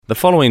The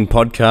following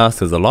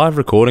podcast is a live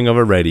recording of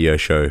a radio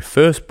show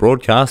first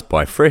broadcast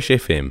by Fresh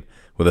FM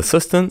with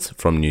assistance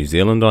from New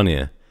Zealand On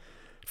Air.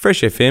 Fresh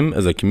FM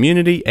is a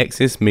community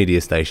access media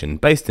station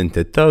based in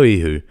Te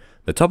Tauihu,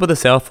 the top of the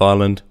South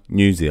Island,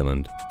 New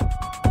Zealand.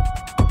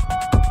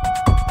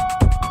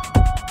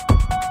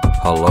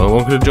 Hello and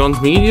welcome to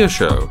John's Media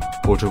Show.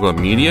 We'll talk about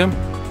media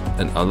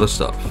and other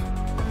stuff.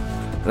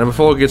 Now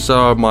before I get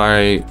started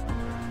my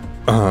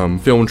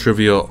film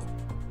trivia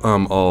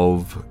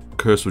of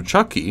Curse with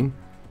Chucky,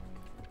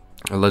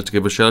 I'd like to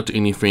give a shout out to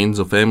any friends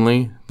or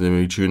family that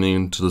may be tuning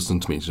in to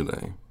listen to me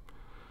today.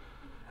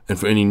 And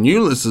for any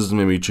new listeners that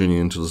may be tuning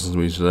in to listen to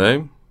me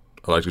today,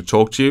 I'd like to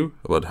talk to you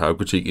about how to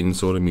critique any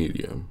sort of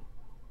media.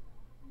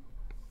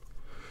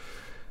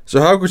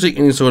 So how to critique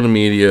any sort of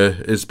media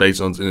is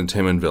based on its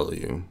entertainment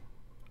value.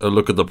 A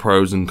look at the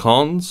pros and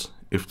cons.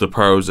 If the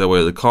pros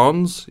outweigh the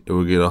cons, it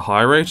will get a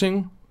high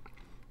rating.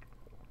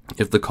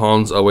 If the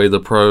cons outweigh the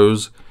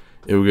pros,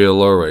 it will get a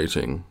low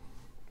rating.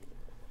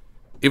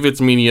 If it's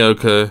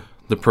mediocre,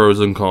 the pros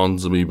and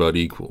cons will be about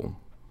equal.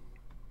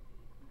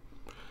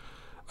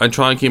 I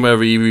try and keep my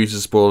reviews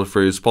as spoiler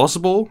free as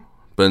possible,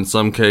 but in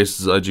some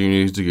cases I do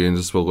need to get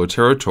into spoiler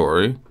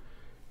territory,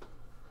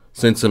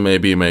 since it may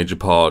be a major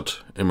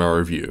part in my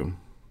review.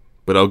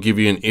 But I'll give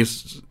you an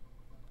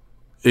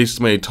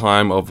estimated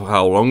time of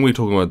how long we're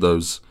talking about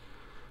those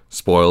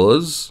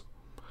spoilers.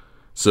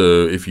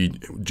 So if you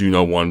do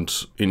not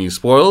want any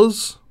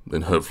spoilers,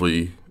 then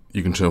hopefully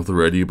you can turn off the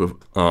radio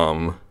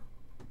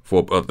for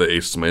about the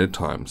estimated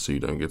time so you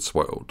don't get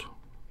spoiled.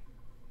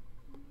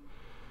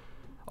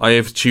 I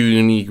have two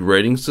unique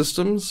rating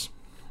systems.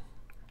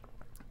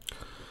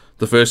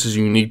 The first is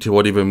unique to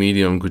whatever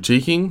medium I'm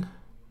critiquing.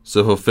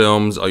 So for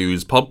films, I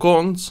use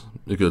popcorns,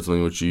 because it's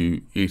something which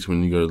you eat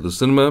when you go to the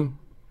cinema.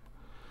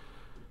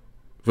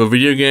 For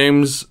video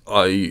games,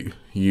 I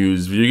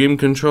use video game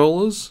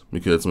controllers,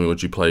 because it's something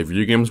which you play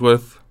video games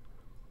with.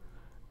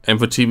 And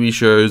for TV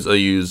shows, I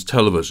use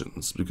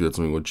televisions, because it's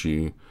something which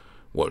you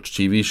watch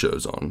TV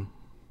shows on.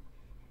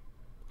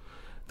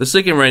 The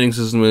second rating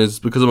system is,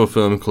 because I'm a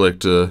film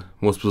collector,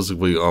 more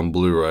specifically on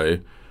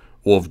Blu-ray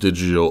or of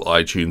digital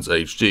iTunes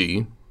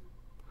HD,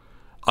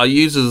 I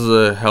use it as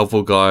a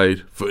helpful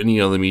guide for any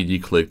other media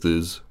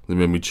collectors that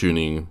may be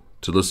tuning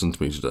to listen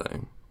to me today.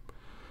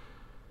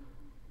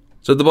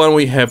 So at the bottom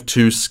we have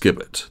to skip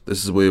it.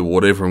 This is where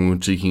whatever I'm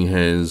critiquing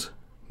has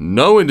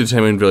no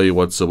entertainment value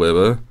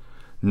whatsoever,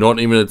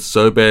 not even it's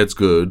so bad it's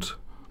good,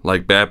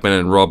 like Batman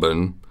and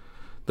Robin,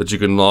 that you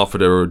can laugh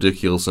at how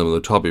ridiculous some of the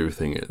top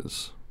everything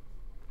is.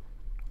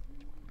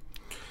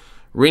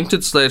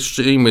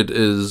 Rented/stream it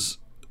is,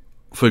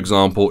 for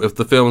example, if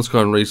the film's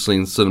come recently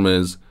in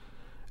cinemas,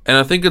 and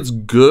I think it's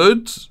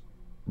good,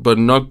 but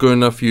not good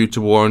enough for you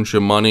to warrant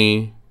your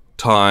money,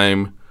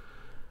 time,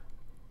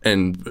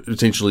 and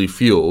potentially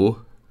fuel,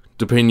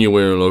 depending on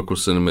where your local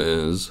cinema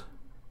is.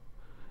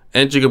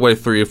 And you can wait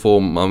 3 or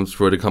 4 months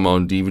for it to come out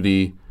on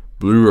DVD,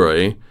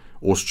 Blu-ray,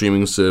 or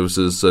streaming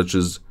services such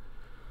as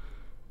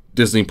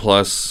Disney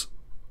Plus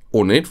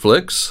or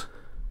Netflix,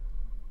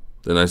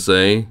 then I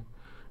say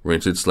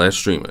rent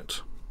it/stream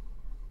it.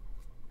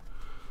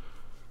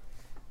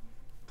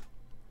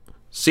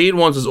 See it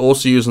once is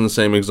also used in the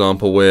same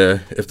example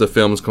where if the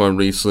film's come out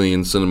recently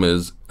in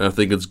cinemas and I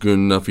think it's good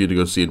enough for you to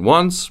go see it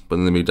once, but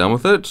then be done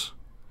with it,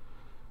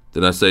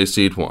 then I say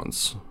see it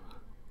once.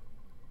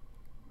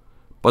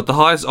 But the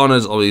highest honor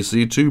is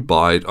obviously to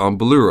buy it on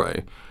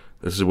Blu-ray.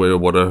 This is where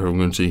whatever I'm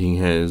critiquing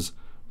has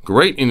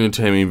great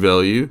entertainment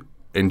value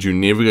and you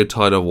never get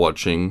tired of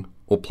watching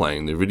or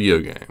playing the video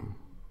game.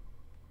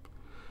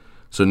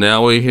 So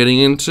now we're heading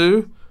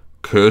into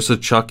Curse of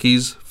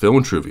Chucky's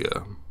film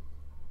trivia.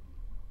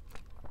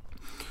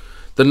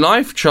 The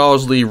knife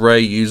Charles Lee Ray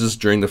uses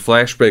during the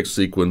flashback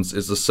sequence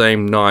is the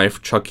same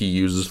knife Chucky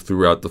uses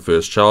throughout the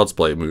first Child's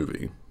Play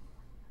movie.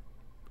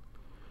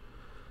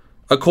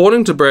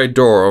 According to Brad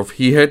Dourif,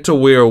 he had to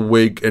wear a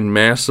wig and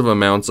massive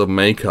amounts of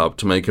makeup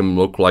to make him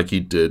look like he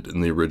did in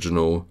the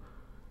original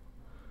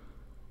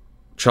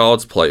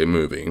Child's Play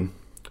movie.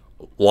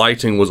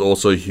 Lighting was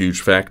also a huge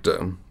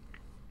factor.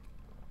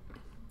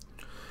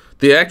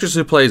 The actress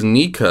who plays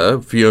Nika,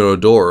 Fiona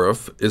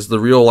Dourif, is the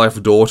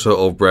real-life daughter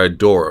of Brad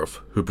Dourif,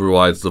 who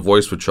provides the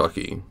voice for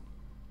Chucky.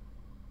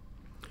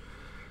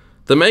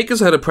 The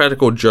makers had a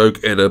practical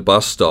joke at a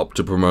bus stop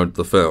to promote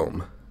the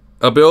film.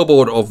 A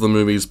billboard of the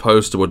movie's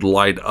poster would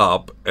light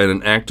up, and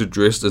an actor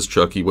dressed as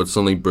Chucky would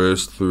suddenly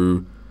burst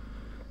through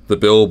the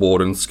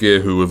billboard and scare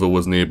whoever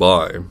was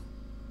nearby.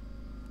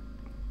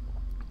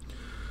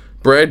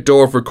 Brad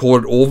Dourif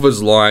recorded all of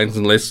his lines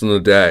in less than a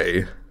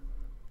day.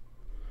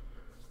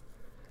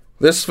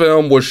 This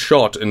film was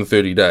shot in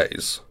 30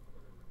 days.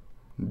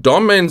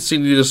 Don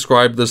Mancini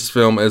described this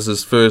film as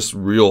his first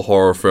real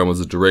horror film as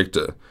a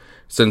director,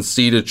 since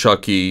Cedar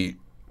Chucky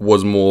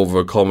was more of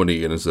a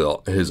comedy in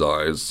his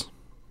eyes.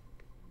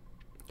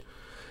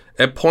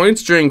 At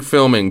points during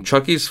filming,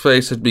 Chucky's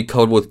face had to be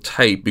covered with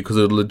tape because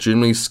it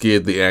legitimately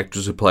scared the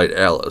actress who played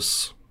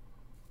Alice.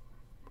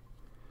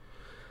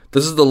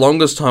 This is the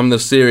longest time in the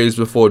series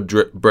before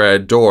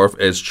Brad Dourif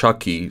as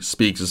Chucky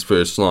speaks his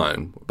first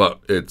line, but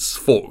it's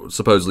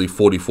supposedly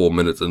 44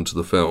 minutes into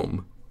the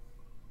film.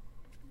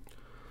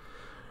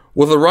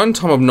 With a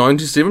runtime of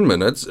 97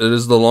 minutes, it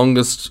is the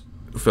longest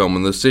film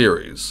in the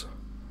series.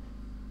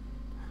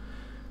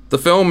 The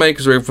film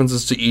makes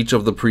references to each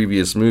of the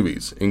previous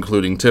movies,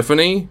 including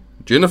Tiffany,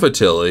 Jennifer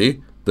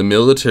Tilly, the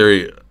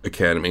Military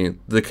Academy,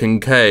 the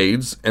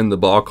Kincaids, and the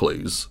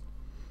Barclays.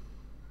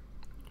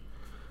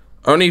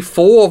 Only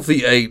 4 of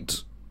the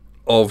 8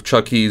 of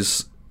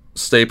Chucky's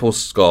staple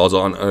scars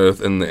are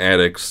unearthed in the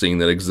attic scene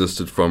that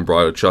existed from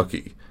Bride of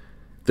Chucky.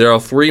 There are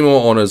 3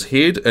 more on his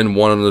head and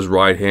 1 on his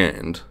right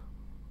hand.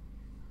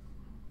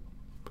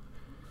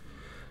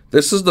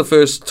 This is the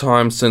first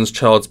time since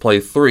Child's Play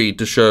 3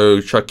 to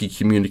show Chucky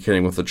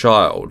communicating with a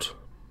child.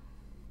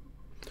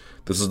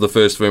 This is the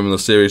first film in the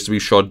series to be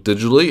shot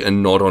digitally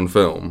and not on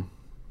film.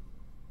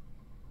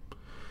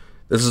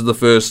 This is the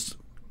first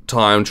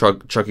time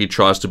Chucky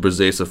tries to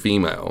possess a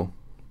female.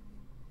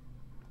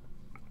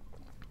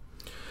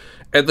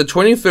 At the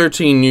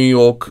 2013 New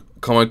York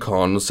Comic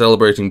Con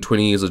celebrating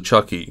 20 years of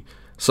Chucky,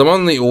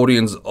 someone in the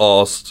audience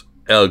asked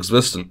Alex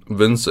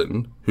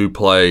Vincent, who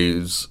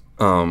plays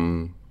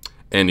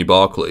Andy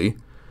Barclay,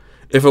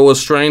 if it was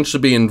strange to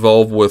be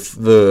involved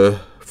with the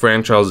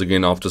franchise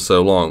again after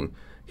so long.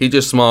 He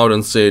just smiled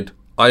and said,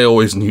 "I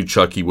always knew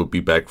Chucky would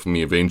be back for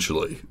me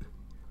eventually."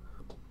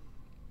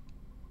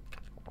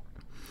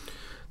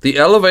 The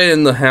elevator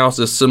in the house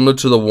is similar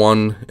to the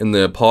one in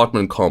the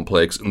apartment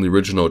complex in the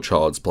original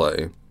Child's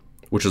Play,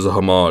 which is a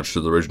homage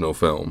to the original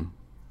film.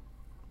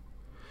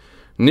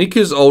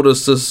 Nika's older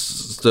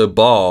sister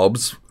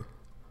Barb's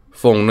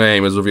full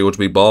name is revealed to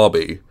be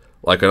Barbie,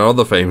 like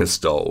another famous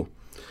doll,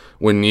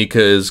 when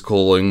Nika is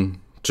calling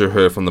to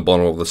her from the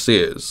bottom of the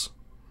stairs.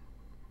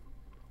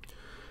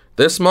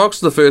 This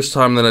marks the first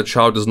time that a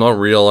child does not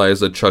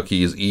realize that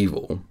Chucky is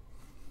evil.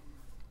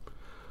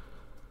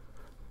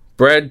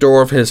 Brad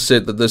Dourif has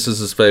said that this is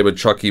his favorite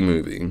Chucky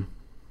movie.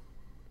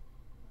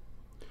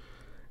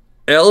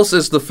 Alice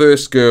is the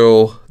first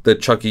girl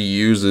that Chucky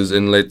uses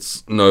and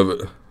lets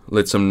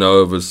him know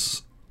of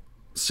his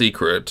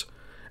secret,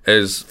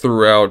 as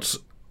throughout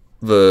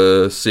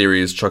the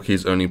series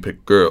Chucky's only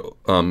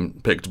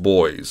picked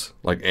boys,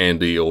 like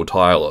Andy or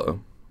Tyler.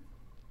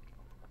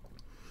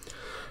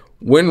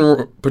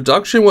 When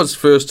production was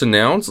first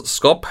announced,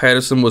 Scott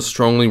Patterson was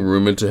strongly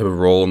rumored to have a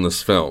role in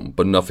this film,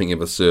 but nothing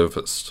ever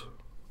surfaced.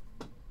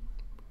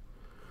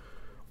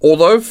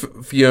 Although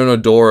Fiona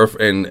Dourif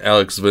and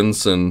Alex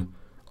Vincent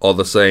are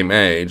the same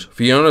age,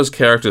 Fiona's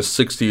character is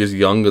 60 years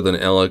younger than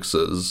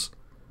Alex's,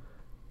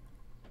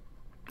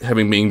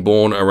 having been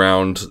born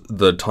around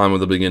the time of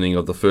the beginning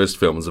of the first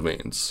film's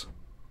events.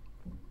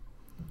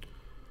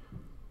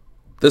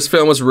 This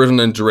film was written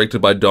and directed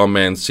by Don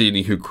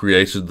Mancini, who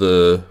created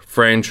the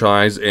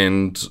franchise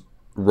and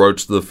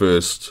wrote the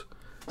first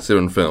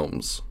 7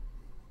 films.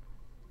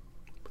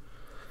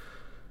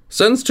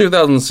 Since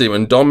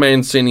 2007, Don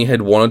Mancini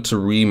had wanted to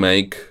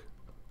remake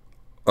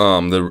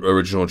the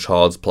original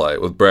Child's Play,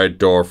 with Brad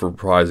Dourif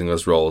reprising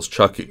his role as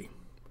Chucky.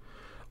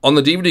 On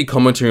the DVD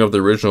commentary of the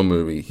original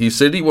movie, he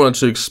said he wanted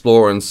to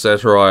explore and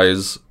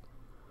satirize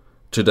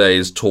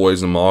today's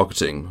toys and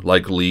marketing,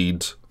 like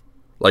lead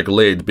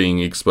being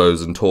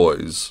exposed in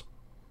toys.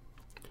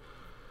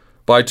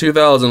 By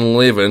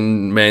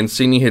 2011,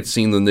 Mancini had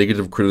seen the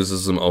negative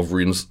criticism of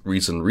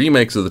recent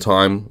remakes of the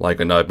time, like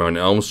A Nightmare on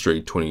Elm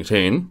Street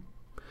 2010,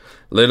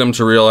 led him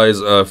to realize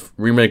a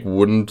remake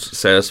wouldn't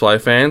satisfy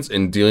fans,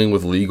 and dealing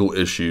with legal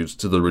issues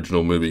to the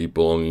original movie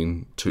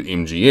belonging to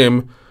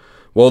MGM,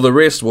 while the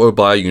rest were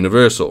by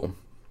Universal.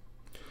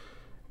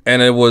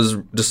 And it was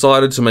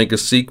decided to make a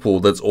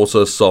sequel that's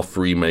also a soft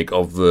remake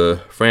of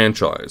the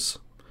franchise.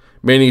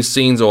 Many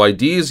scenes or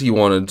ideas he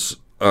wanted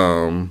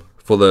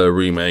for the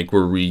remake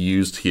were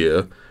reused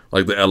here,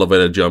 like the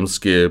elevator jump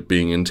scare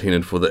being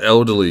intended for the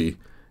elderly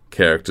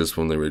characters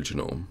from the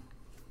original.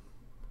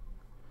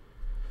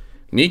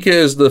 Nika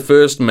is the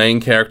first main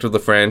character of the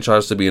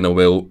franchise to be in a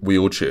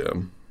wheelchair.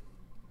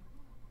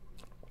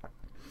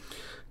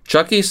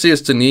 Chucky says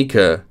to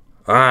Nika,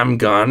 "I'm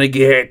gonna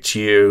get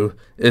you,"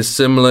 is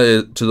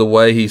similar to the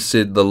way he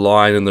said the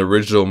line in the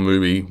original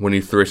movie when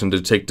he threatened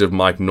Detective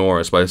Mike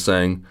Norris by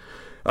saying,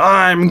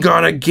 "I'm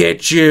gonna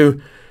get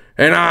you,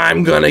 and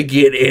I'm gonna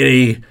get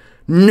Eddie,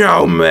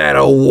 no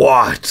matter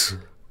what."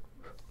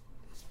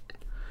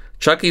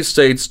 Chucky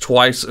states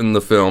twice in the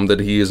film that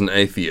he is an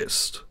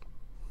atheist.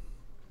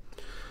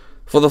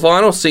 For the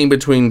final scene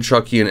between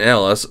Chucky and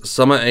Alice,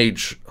 Summer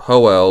H.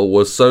 Howell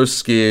was so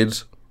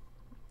scared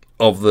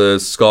of the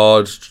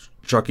scarred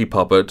Chucky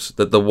puppet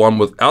that the one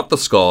without the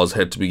scars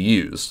had to be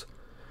used.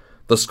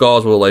 The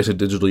scars were later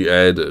digitally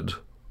added.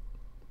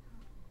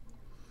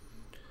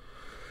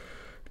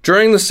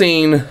 During the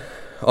scene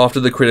after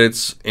the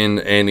credits in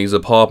Andy's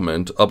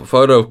apartment, a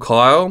photo of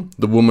Kyle,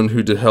 the woman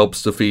who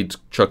helps defeat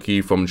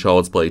Chucky from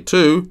Child's Play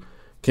 2,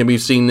 can be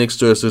seen next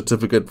to a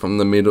certificate from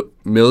the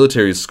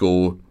military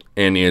school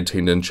Andy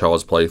attended in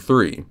Child's Play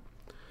 3.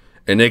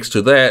 and next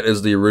to that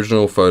is the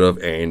original photo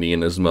of Andy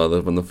and his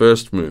mother from the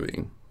first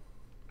movie.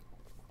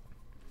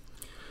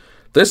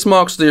 This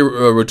marks the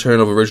return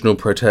of original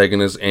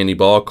protagonist Andy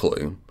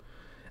Barclay.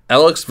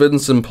 Alex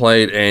Vincent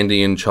played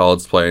Andy in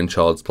Child's Play and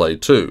Child's Play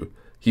 2.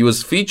 He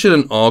was featured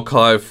in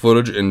archive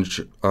footage in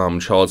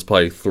Child's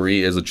Play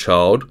 3 as a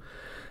child,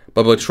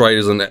 but portrayed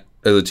as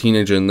a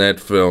teenager in that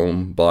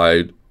film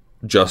by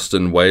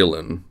Justin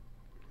Whalen.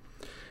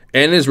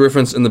 Anne is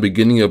referenced in the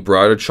beginning of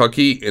Bride of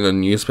Chucky in a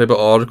newspaper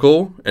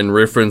article, and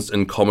referenced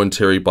in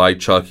commentary by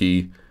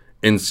Chucky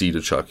in Seed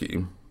of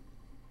Chucky.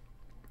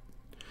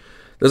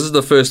 This is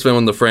the first film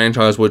in the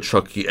franchise where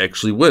Chucky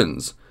actually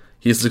wins.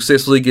 He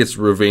successfully gets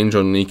revenge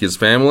on Nika's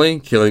family,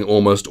 killing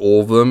almost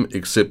all of them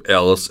except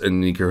Alice and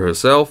Nika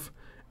herself,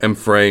 and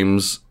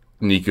frames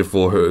Nika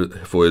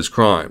for his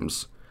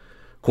crimes,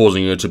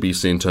 causing her to be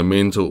sent to a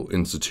mental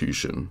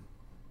institution.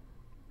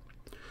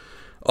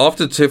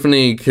 After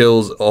Tiffany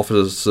kills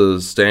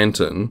Officer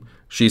Stanton,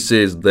 she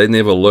says they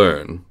never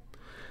learn.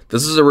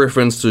 This is a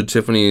reference to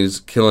Tiffany's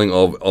killing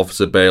of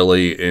Officer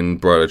Bailey in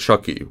Bride of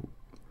Chucky,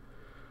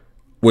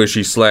 where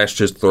she slashed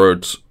his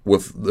throat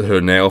with her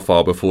nail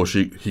file before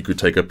he could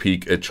take a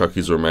peek at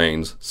Chucky's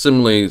remains,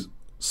 similarly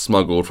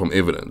smuggled from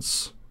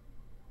evidence.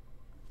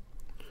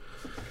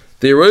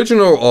 The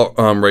original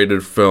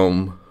rated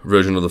film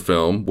version of the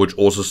film, which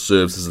also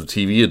serves as a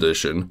TV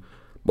edition,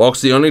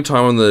 marks the only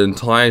time in the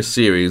entire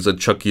series that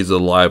Chucky is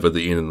alive at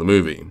the end of the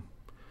movie.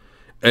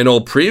 In all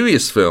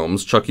previous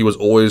films, Chucky was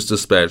always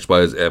dispatched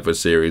by his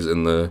adversaries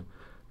in the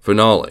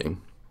finale.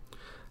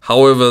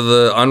 However,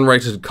 the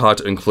unrated cut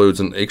includes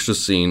an extra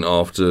scene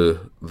after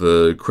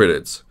the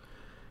credits.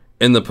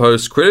 In the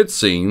post-credits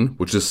scene,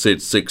 which is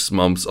set 6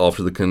 months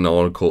after the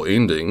canonical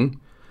ending,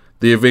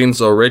 the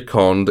events are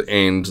retconned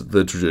and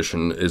the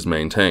tradition is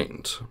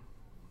maintained.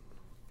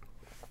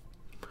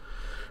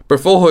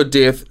 Before her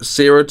death,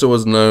 Sarah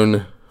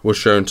was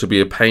shown to be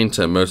a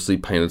painter, mostly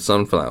painted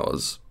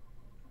sunflowers.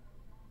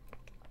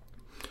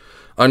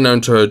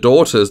 Unknown to her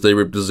daughters, they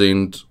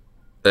represent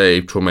a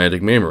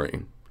traumatic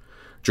memory.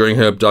 During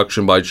her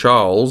abduction by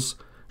Charles,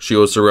 she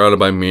was surrounded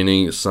by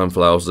many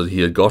sunflowers that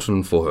he had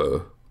gotten for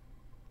her.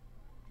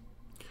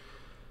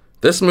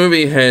 This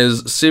movie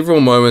has several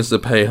moments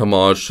that pay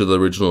homage to the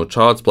original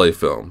Child's Play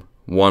film.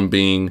 One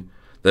being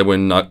that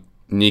when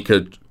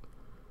Nika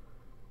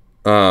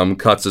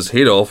cuts his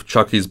head off,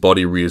 Chucky's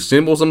body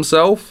reassembles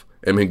himself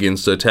and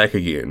begins to attack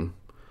again.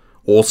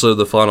 Also,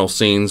 the final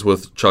scenes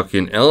with Chucky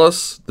and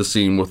Alice, the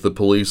scene with the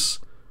police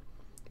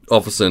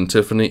officer and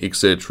Tiffany,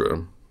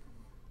 etc.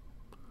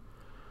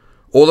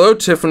 Although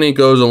Tiffany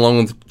goes along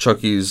with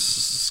Chucky's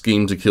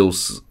scheme to kill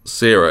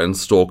Sarah and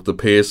stalk the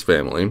Pierce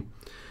family,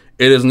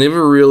 it is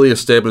never really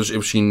established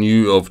if she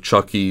knew of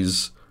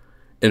Chucky's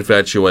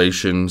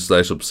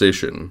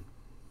infatuation/obsession.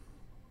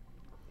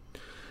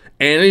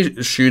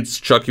 Annie shoots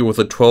Chucky with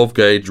a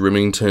 12-gauge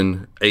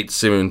Remington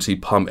 870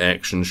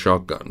 pump-action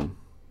shotgun.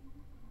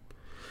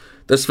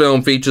 This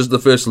film features the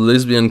first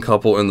lesbian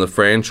couple in the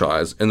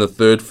franchise, and the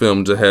third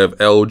film to have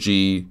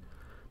LGBTQ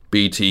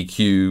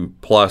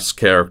plus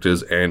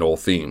characters and or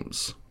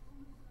themes.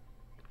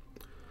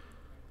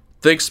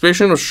 The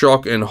expression of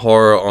shock and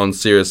horror on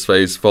Sarah's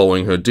face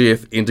following her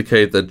death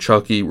indicate that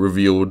Chucky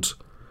revealed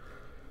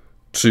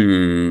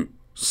to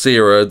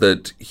Sarah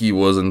that he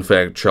was in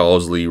fact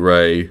Charles Lee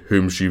Ray,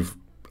 whom she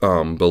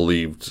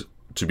believed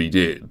to be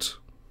dead.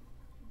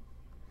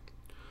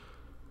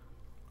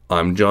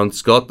 I'm John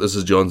Scott, this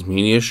is John's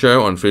Media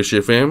Show on Fresh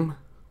FM,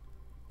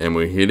 and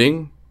we're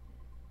heading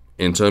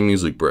into a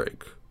music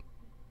break.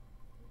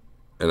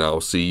 And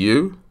I'll see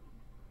you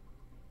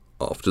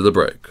after the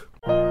break.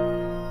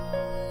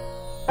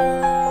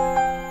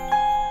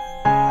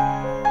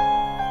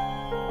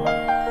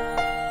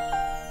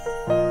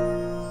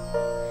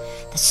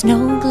 The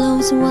snow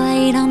glows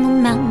white on the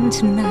mountain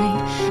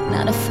tonight,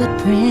 not a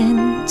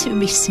footprint to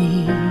be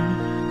seen.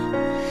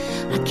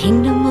 A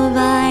kingdom of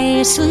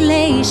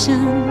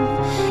isolation,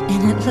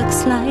 and it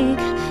looks like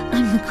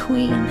I'm the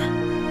queen.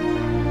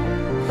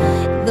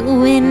 The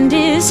wind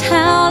is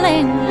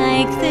howling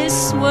like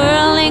this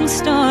swirling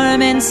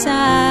storm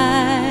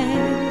inside.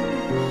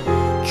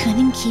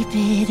 Couldn't keep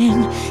it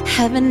in,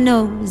 heaven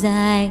knows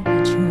I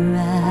tried.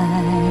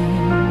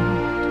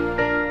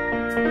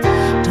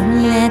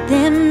 Don't let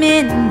them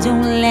in,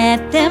 don't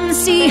let them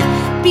see.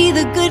 Be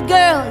the good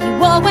girl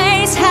you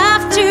always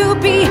have to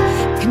be.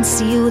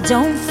 Conceal,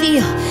 don't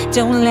feel,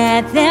 don't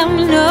let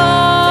them know.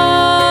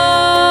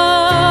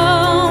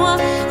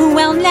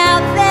 Well, now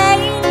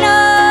they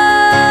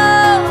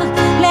know.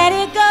 Let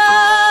it go,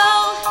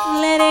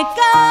 let it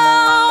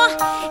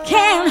go.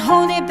 Can't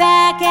hold it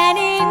back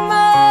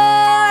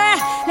anymore.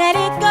 Let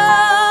it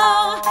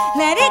go,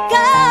 let it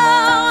go.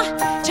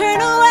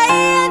 Turn away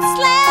and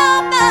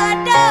slam the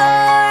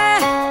door.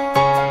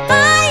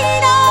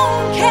 I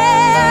don't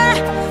care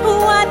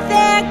what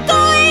they're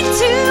going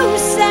to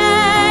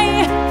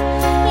say.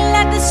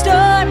 Let the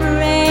storm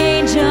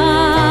rage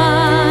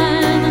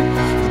on.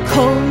 The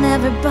cold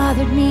never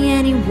bothered me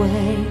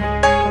anyway.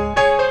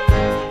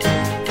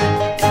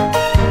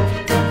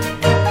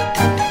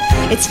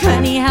 It's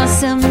funny how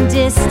some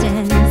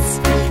distance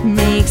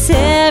makes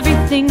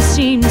everything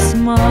seem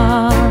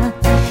small,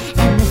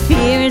 and the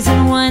fears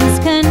that once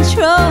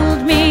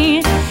controlled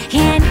me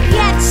can't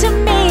get to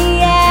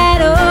me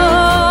at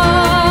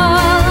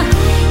all.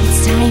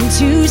 It's time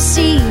to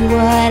see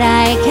what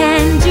I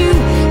can do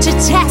to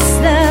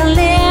test the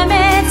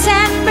limits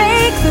and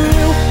break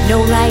through. No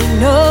right,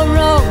 no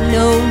wrong,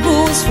 no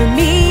rules for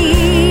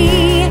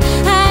me.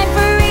 I'm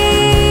free.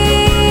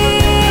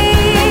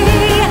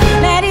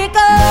 Let it go,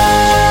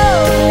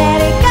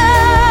 let it go.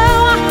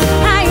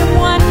 I am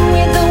one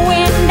with the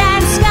wind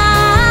and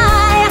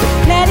sky.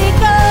 Let it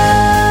go,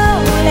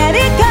 let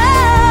it go.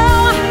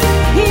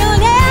 You'll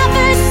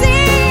never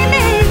see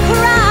me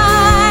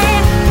cry.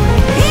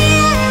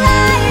 Here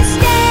I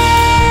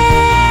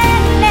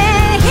stand,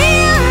 and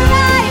here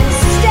I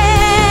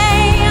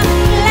stay.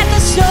 Let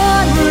the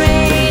storm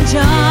rage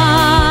on.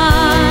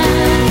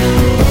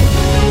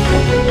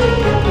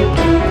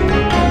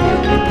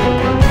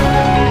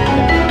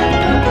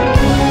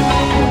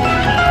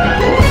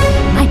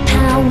 My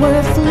power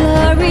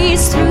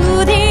flurries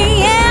through the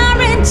air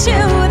into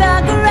the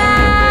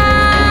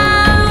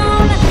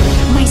ground.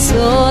 My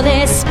soul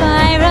is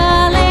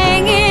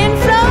spiraling in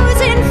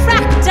frozen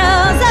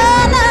fractals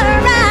all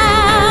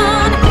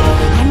around.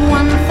 And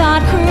one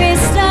thought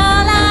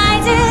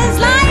crystallizes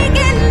like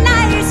an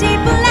icy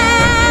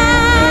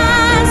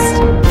blast.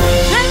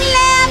 I'm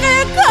never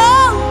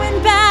going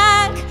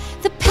back.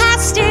 The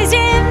past is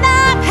in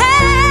the past.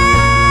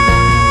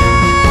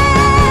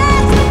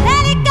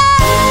 Let it go,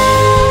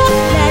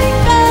 let it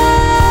go.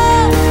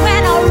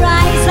 When I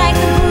rise like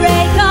the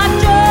break of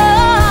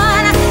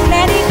dawn.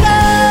 Let it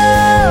go,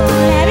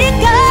 let it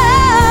go.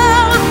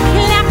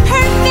 That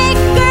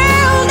perfect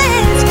girl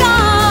is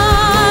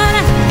gone.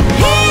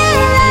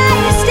 Here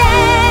I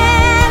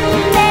stand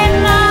in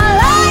my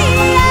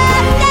light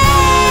of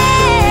day.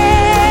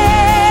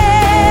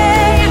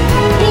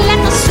 Let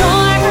the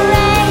storm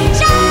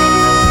rage on.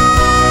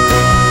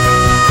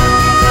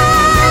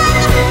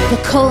 The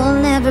cold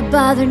never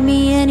bothered me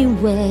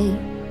anyway.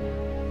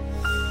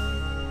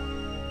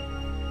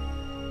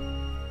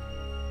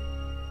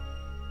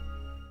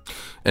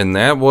 And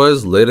that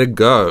was Let It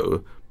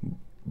Go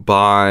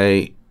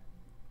by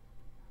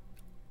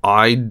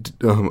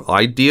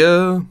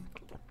Idea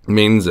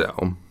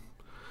Menzel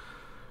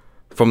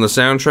from the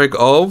soundtrack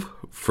of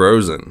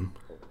Frozen.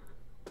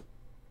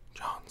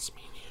 John's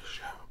Media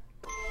Show.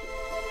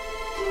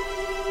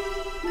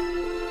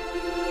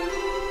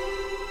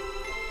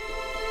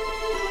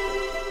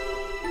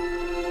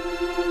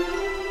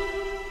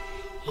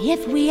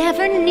 If we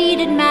ever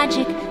needed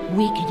magic,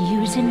 we could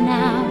use it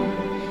now.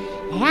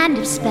 And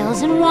if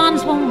spells and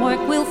wands won't work,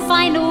 we'll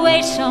find a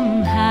way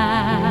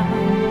somehow.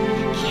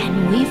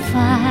 Can we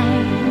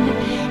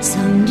find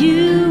some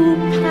new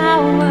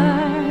power?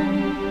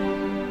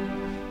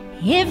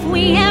 If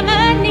we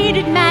ever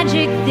needed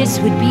magic, this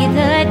would be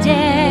the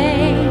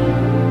day.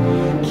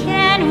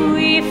 Can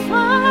we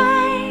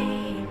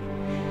find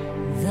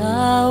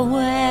the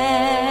way?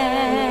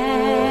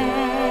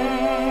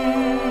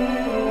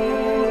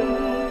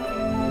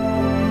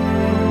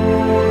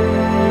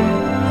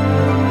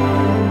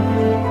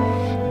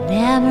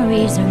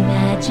 Memories are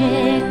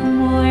magic,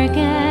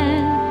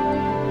 Morgan.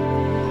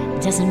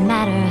 Doesn't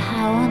matter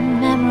how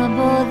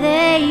unmemorable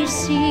they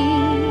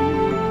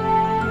seem.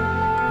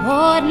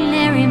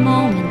 Ordinary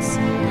moments,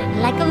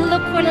 like a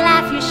look or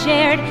laugh you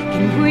shared,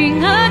 can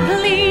bring a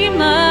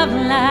gleam of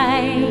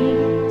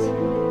light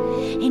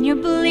in your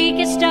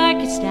bleakest,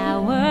 darkest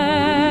hour.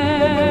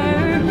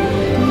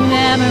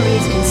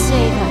 Memories can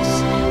save us,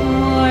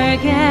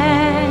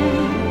 Morgan.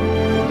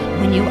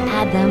 When you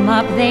add them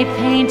up, they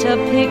paint a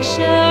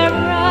picture of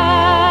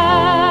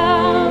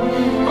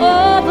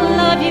all the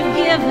love you've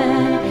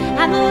given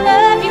and the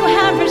love you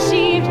have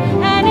received.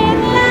 And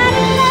in that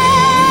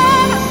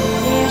love,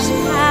 there's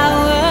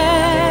power.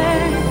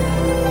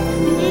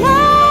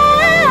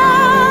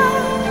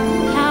 Love,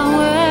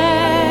 power.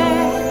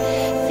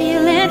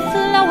 Feel it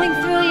flowing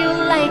through you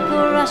like a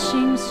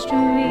rushing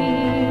stream.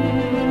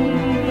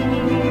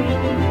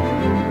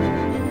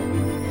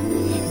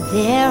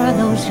 There are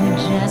those who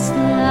just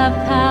love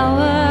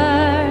power,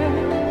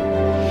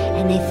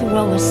 and they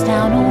throw us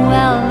down a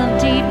well of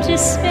deep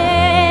despair.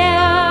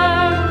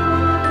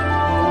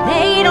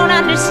 They don't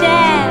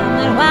understand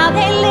that while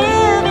they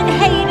live in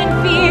hate and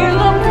fear,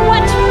 look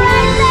what's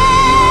right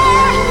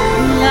there.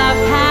 Love,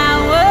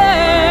 power.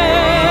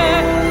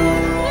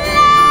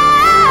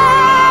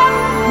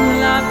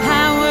 Love,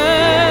 power.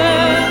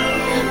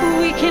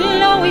 We can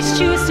always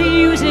choose to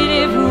use it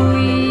if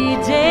we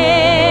dare.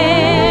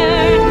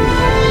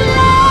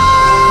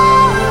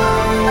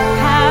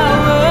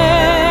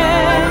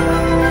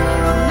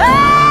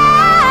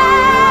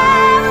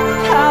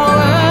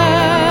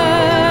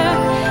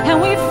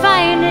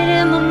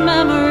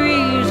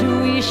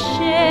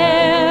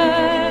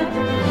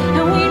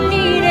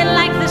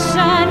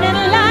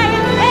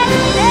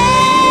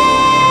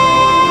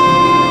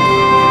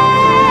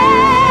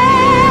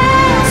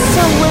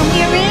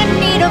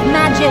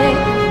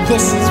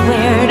 This is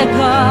where to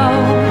go.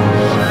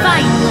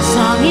 Find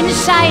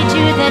inside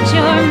you that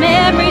your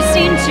memories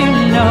seem to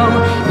know.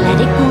 Let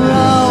it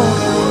grow,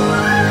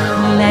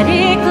 let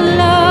it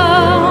glow.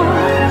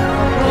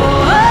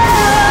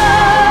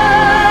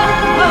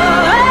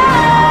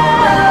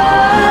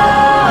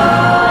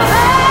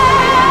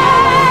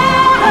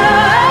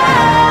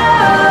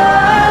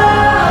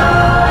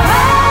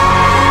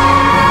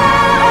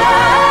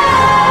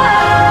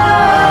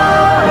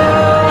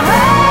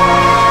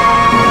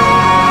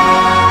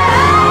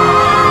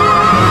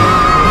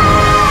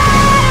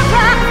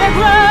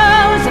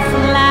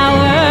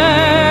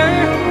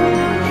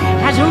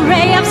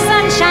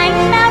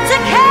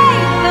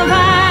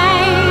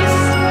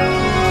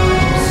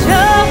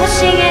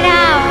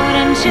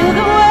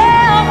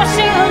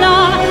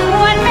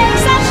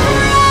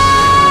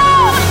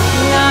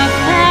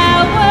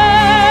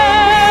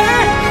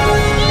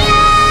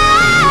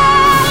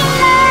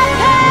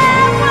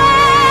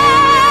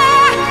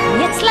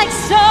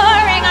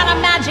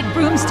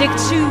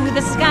 To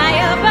the sky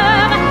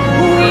above,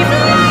 we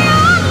fly on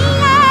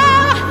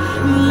love,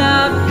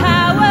 love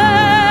power,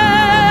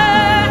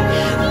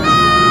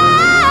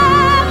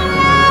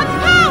 love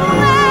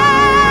power.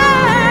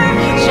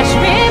 Just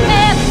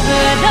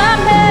remember the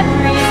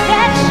memories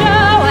that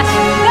show us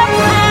the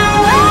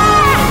power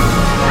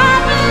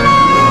of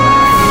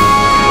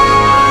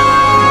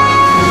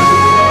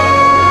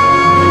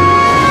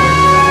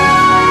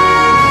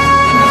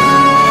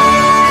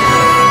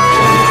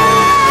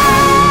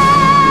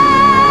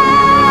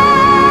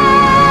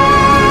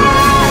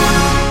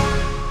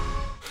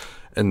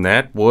And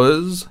that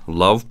was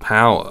Love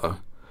Power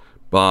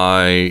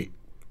by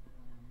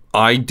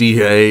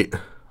Idina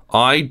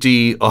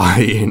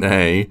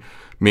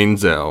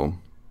Menzel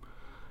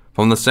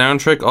from the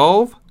soundtrack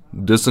of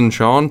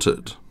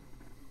Disenchanted.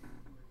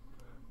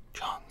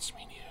 John's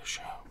Media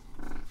Show.